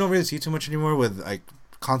something you don't really see too much anymore with like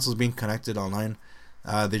consoles being connected online.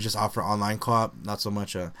 They just offer online co-op, not so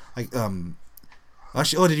much actually,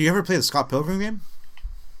 did you ever play the Scott Pilgrim game?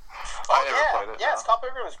 I never played it. Yeah, Scott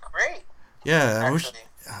Pilgrim is great. Yeah, I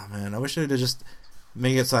wish they would just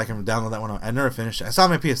make it so I can download that one. I never finished it. I saw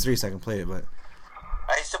my PS3 so I can play it, but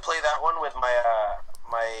I used to play that one with my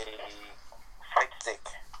fight stick.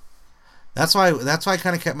 That's why I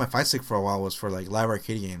kind of kept my fight stick for a while, was for like live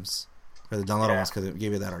arcade games, for the downloaded ones, because it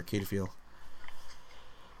gave you that arcade feel.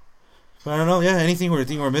 But I don't know. Yeah, anything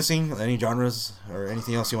we're missing, any genres or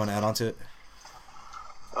anything else you want to add on to it?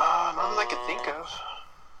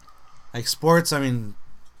 Like sports, I mean,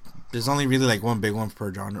 there's only really like one big one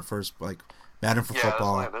per genre. First, like Madden for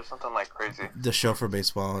football. There's something like crazy. The show for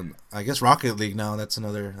baseball, and I guess Rocket League now. That's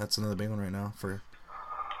another big one right now for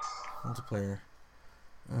multiplayer.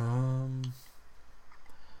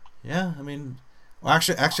 Yeah, I mean, well,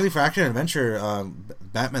 actually for action adventure,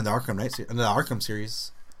 Batman the Arkham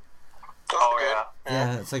series. Oh yeah.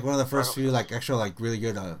 Yeah, it's like one of the first few like actual like really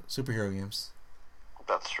good superhero games.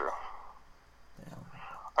 That's true. Yeah.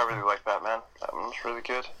 I really like Batman. That one's really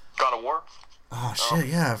good. God of War. Oh shit!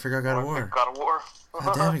 Yeah, I forgot God of War. God of War.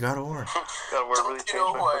 God damn it, God of War. God of War really changed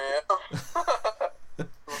who my I am?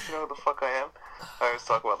 Don't you know who the fuck I am? I always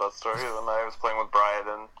talk about that story when I was playing with Brian,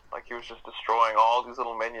 and like he was just destroying all these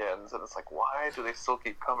little minions, and it's like, why do they still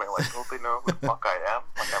keep coming? Like, don't they know who the fuck I am?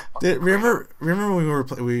 Like, I'm fucking remember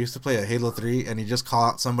when we used to play a Halo 3, and you just call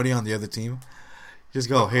out somebody on the other team? Just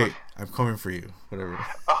go, hey, I'm coming for you, whatever.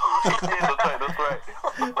 Oh, yeah, that's right.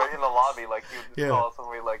 Right in the lobby, like you would just call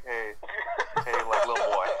somebody like, hey, like little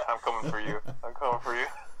boy, I'm coming for you. I'm coming for you.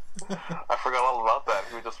 I forgot all about that.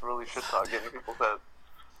 He would just really shit talk getting people's heads.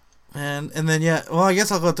 And then well, I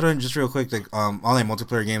guess I'll go through it just real quick. Like online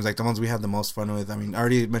multiplayer games, like the ones we had the most fun with. I mean, I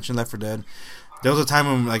already mentioned Left 4 Dead. There was a time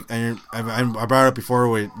when like I brought it up before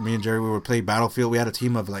with me and Jerry. We would play Battlefield. We had a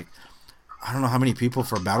team of like I don't know how many people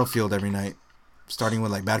for Battlefield every night, starting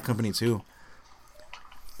with like Bad Company 2.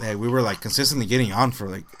 Yeah, we were like consistently getting on for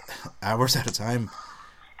like hours at a time.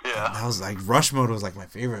 Yeah, that was like Rush Mode was like my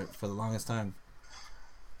favorite for the longest time.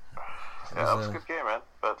 Yeah, that was a good game, man.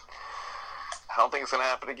 But I don't think it's gonna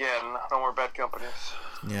happen again. No more Bad Companies.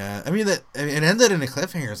 Yeah, I mean it ended in a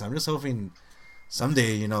cliffhanger. So I'm just hoping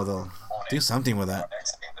someday they'll do something with that.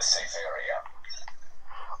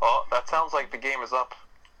 Well, that sounds like the game is up.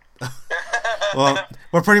 Well,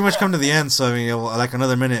 we're pretty much come to the end, so I mean, like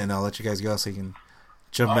another minute, and I'll let you guys go so you can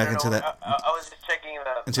jump back into that. I was just checking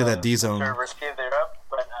that D zone. Servers see if they're up,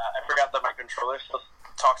 but I forgot that my controller still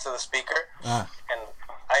talks to the speaker, and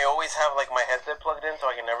I always have like my headset plugged in, so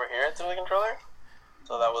I can never hear it through the controller.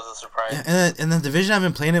 So that was a surprise. Yeah, and the Division, I've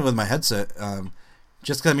been playing it with my headset.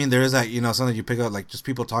 Just because, I mean, there is that, something you pick up, like just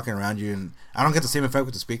people talking around you, and I don't get the same effect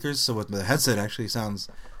with the speakers. So with the headset, it actually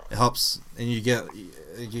it helps, and you get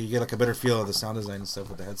like a better feel of the sound design and stuff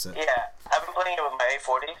with the headset. Yeah, I've been playing it with my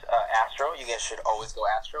A40s, Astro. You guys should always go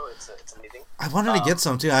Astro. It's amazing. I wanted to get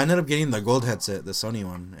some too. I ended up getting the gold headset, the Sony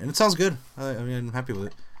one, and it sounds good. I mean, I'm happy with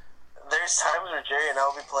it. There's times where Jerry and I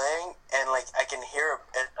will be playing, and like I can hear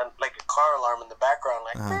like a car alarm in the background,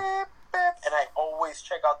 like beep, beep, and I always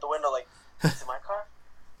check out the window, like, is it my car?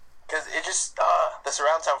 Because it just the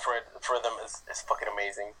surround sound for them is fucking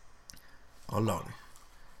amazing. Hold on.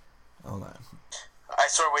 I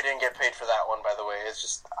swear we didn't get paid for that one, by the way. It's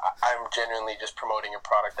just I'm genuinely just promoting a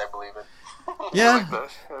product I believe in. Yeah,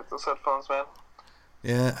 I like those headphones, man.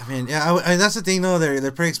 Yeah, I mean, I that's the thing though.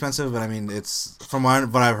 They're pretty expensive, but I mean, it's from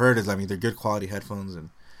what I've heard is, I mean, they're good quality headphones and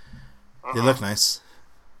they look nice.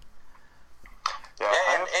 Yeah,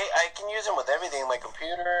 and I can use them with everything. My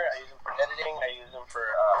computer, I use them for editing. I use them for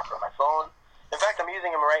my phone. In fact, I'm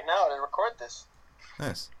using them right now to record this.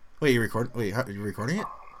 Nice. Wait, you're recording it?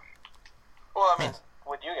 Well, I mean,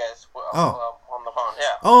 with you guys. On the phone.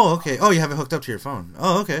 Yeah. Oh, okay. Oh, you have it hooked up to your phone.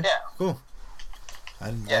 Oh, okay. Yeah. Cool.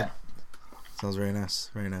 Yeah. Sounds very nice.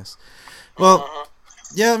 Very nice. Well,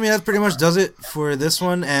 yeah, I mean, that pretty much does it for this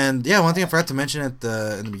one. And yeah, one thing I forgot to mention in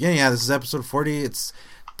the beginning, this is episode 40. It's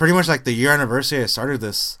pretty much like the year anniversary I started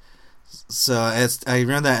this. So I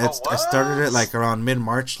remember that I started it like around late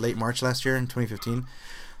March last year in 2015.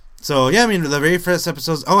 So yeah, I mean, the very first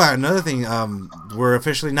episodes. Oh, another thing, we're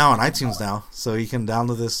officially now on iTunes now, so you can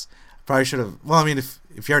download this. Probably should have. Well, I mean, if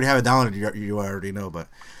you already have it downloaded, you already know, but.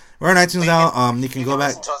 We're on iTunes now. You can go back.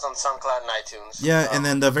 Listen to us on SoundCloud and iTunes. Yeah, and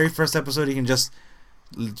then the very first episode, you can just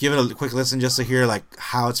give it a quick listen just to hear like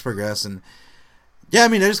how it's progressed. And yeah, I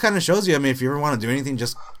mean, it just kind of shows you. I mean, if you ever want to do anything,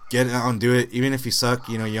 just get it out and do it. Even if you suck,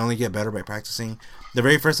 you only get better by practicing. The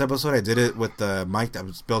very first episode, I did it with the mic that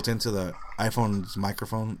was built into the iPhone's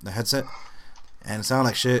microphone, the headset, and it sounded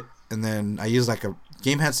like shit. And then I used like a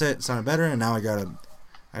game headset, it sounded better, and now I got an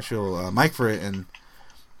actual mic for it. And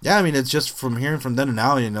yeah, I mean, it's just from hearing from then to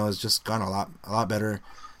now, it's just gone a lot better.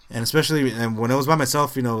 And especially when it was by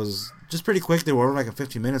myself, it was just pretty quick. They were over like in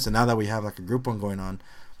 15 minutes, and now that we have like a group one going on,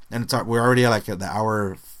 and we're already at like the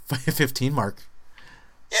hour 15 mark.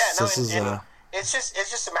 Yeah, so it's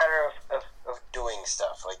just a matter of doing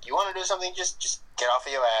stuff. Like, you want to do something, just get off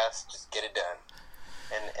of your ass, just get it done,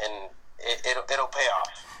 and it'll pay off.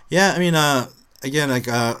 Yeah, I mean, again,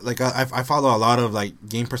 I follow a lot of like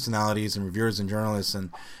game personalities and reviewers and journalists,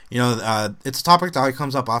 and it's a topic that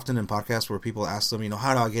comes up often in podcasts where people ask them,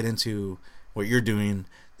 how do I get into what you're doing?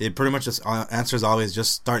 it pretty much just answer is always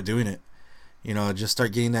just start doing it. You know, just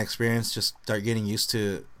start getting that experience. Just start getting used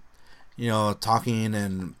to, you know, talking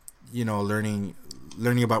and, you know, learning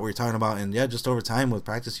about what you're talking about. And yeah, just over time with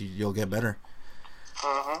practice, you'll get better.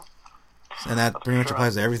 And that pretty much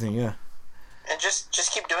applies to everything. Yeah. And just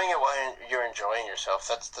keep doing it while you're enjoying yourself.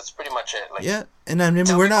 That's pretty much it. Like, yeah, and I mean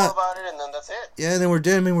tell we're people not about it, and then that's it. Yeah, and then we're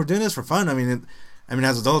doing this for fun. I mean,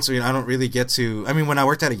 as adults, I mean, I don't really get to. I mean, when I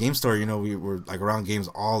worked at a game store, you know, we were like around games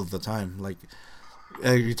all the time. Like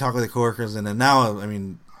you talk with the coworkers, and then now, I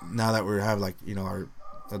mean, now that we have like, you know, our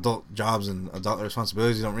adult jobs and adult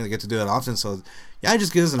responsibilities, you don't really get to do that often. So yeah, it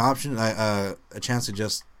just gives us an option, a chance to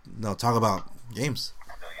just, you know, talk about games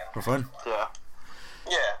for fun. Yeah.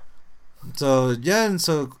 Yeah. So yeah, and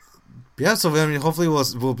so I mean, hopefully we'll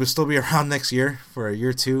still be around next year for a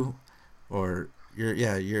year 2, or year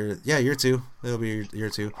 2. It'll be year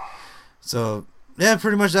 2. So yeah,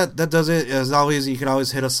 pretty much that does it. As always, you can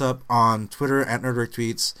always hit us up on Twitter at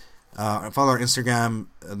NerdWorkTweets. Follow our Instagram,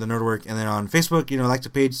 the Nerdwork, and then on Facebook, you know, like the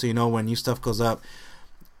page so you know when new stuff goes up.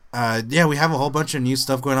 Yeah, we have a whole bunch of new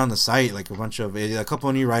stuff going on the site, like a couple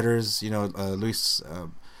of new writers. You know, Luis.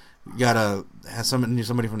 Has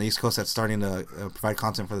somebody from the East Coast that's starting to provide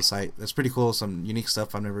content for the site. That's pretty cool. Some unique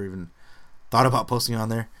stuff I've never even thought about posting on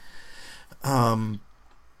there. And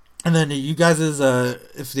then you guys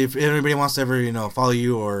if anybody wants to ever, you know, follow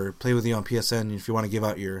you or play with you on PSN, if you want to give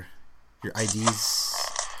out your IDs.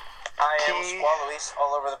 I am Squall Luis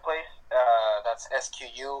all over the place. That's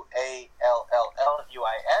SQUALLLUIS.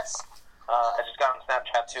 I just got on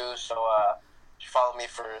Snapchat too, so follow me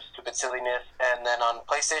for stupid silliness. And then on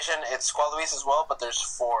PlayStation, it's Squall Luis as well, but there's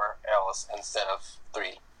 4 L's instead of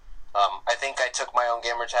 3. I think I took my own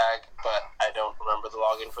gamer tag, but I don't remember the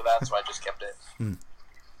login for that, so I just kept it.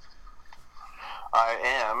 I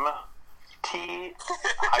am T-Baggins.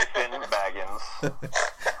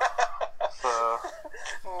 So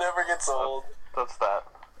never gets old. That's that.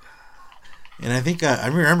 And I think I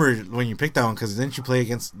remember when you picked that one, because didn't you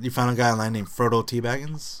found a guy online named Frodo T.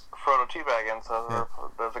 Baggins? Frodo T. Baggins.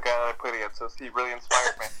 There's a guy that I played against. So he really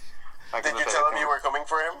inspired me. Did you tell him you were coming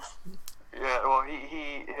for him? Yeah. Well,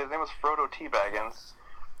 his name was Frodo T. Baggins,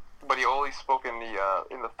 but he always spoke in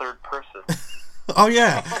the third person. Oh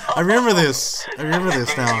yeah, I remember this. now. He was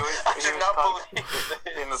talking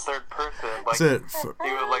in the third person. Like he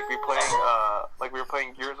would like be playing like we were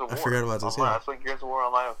playing Gears of War. I forgot about this. Online. I was playing Gears of War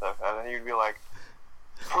online with him, and then he'd be like,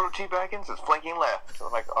 Frodo T. Baggins is flanking left. So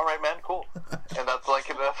I'm like, all right, man, cool. And that's like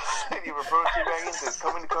Frodo T. Baggins is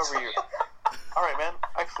coming to cover you. All right, man,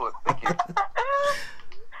 excellent, thank you.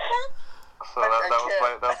 So that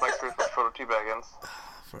was my experience with Frodo T. Baggins.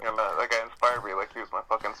 And that guy inspired me like he was my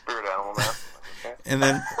fucking spirit animal, man. Okay.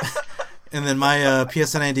 And then my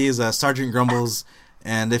PSN ID is Sergeant Grumbles.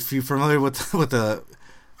 And if you're familiar with the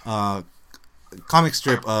comic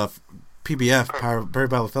strip of PBF, Prairie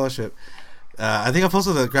Battle Fellowship, I think I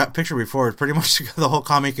posted the picture before. Pretty much the whole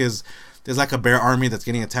comic there's like a bear army that's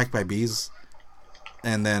getting attacked by bees,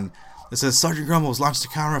 and then it says Sergeant Grumbles launched a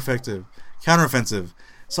counteroffensive.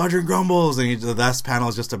 Sergeant Grumbles, and the last panel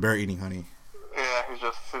is just a bear eating honey. Yeah, he's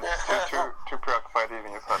just too preoccupied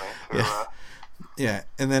eating his honey. Yeah,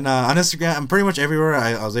 and then on Instagram, I'm pretty much everywhere.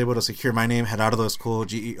 I was able to secure my name. Gerardo is cool.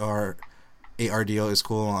 GERARDO is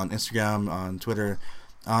cool on Instagram, on Twitter.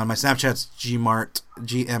 On my Snapchat's GMART,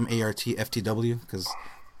 GMARTFTW, because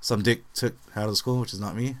some dick took out of the school, which is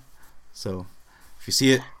not me. So if you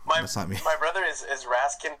see it, that's not me. My brother is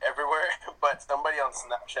Raskin everywhere, but somebody on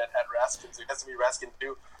Snapchat had Raskin, so it has to be Raskin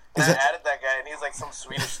too. And I added that guy, and he's like some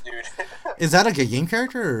Swedish dude. Is that like a game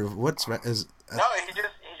character, or what's? No, he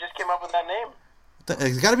just came up with that name.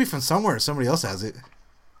 It's got to be from somewhere. Somebody else has it.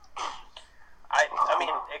 I mean,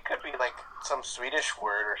 it could be like some Swedish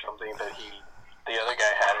word or something that the other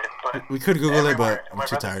guy had it. But we could Google it, but I'm my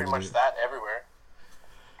too tired. Pretty much that everywhere.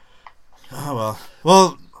 Oh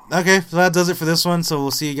well. Okay, so that does it for this one. So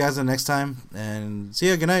we'll see you guys the next time, and see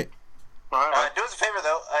you. Good night. Do us a favor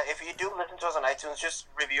though. If you do listen to us on iTunes, just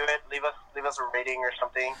review it. Leave us a rating or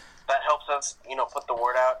something. That helps us, put the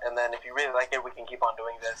word out. And then if you really like it, we can keep on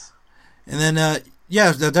doing this. And then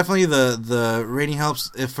definitely the rating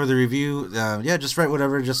helps. If for the review, just write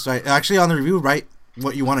whatever. Just write. Actually, on the review, write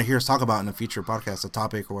what you want to hear us talk about in a future podcast, a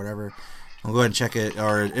topic or whatever. We'll go ahead and check it,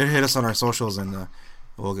 or hit us on our socials, and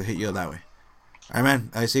we'll hit you that way. All right, man.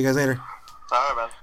 I see you guys later. All right, man.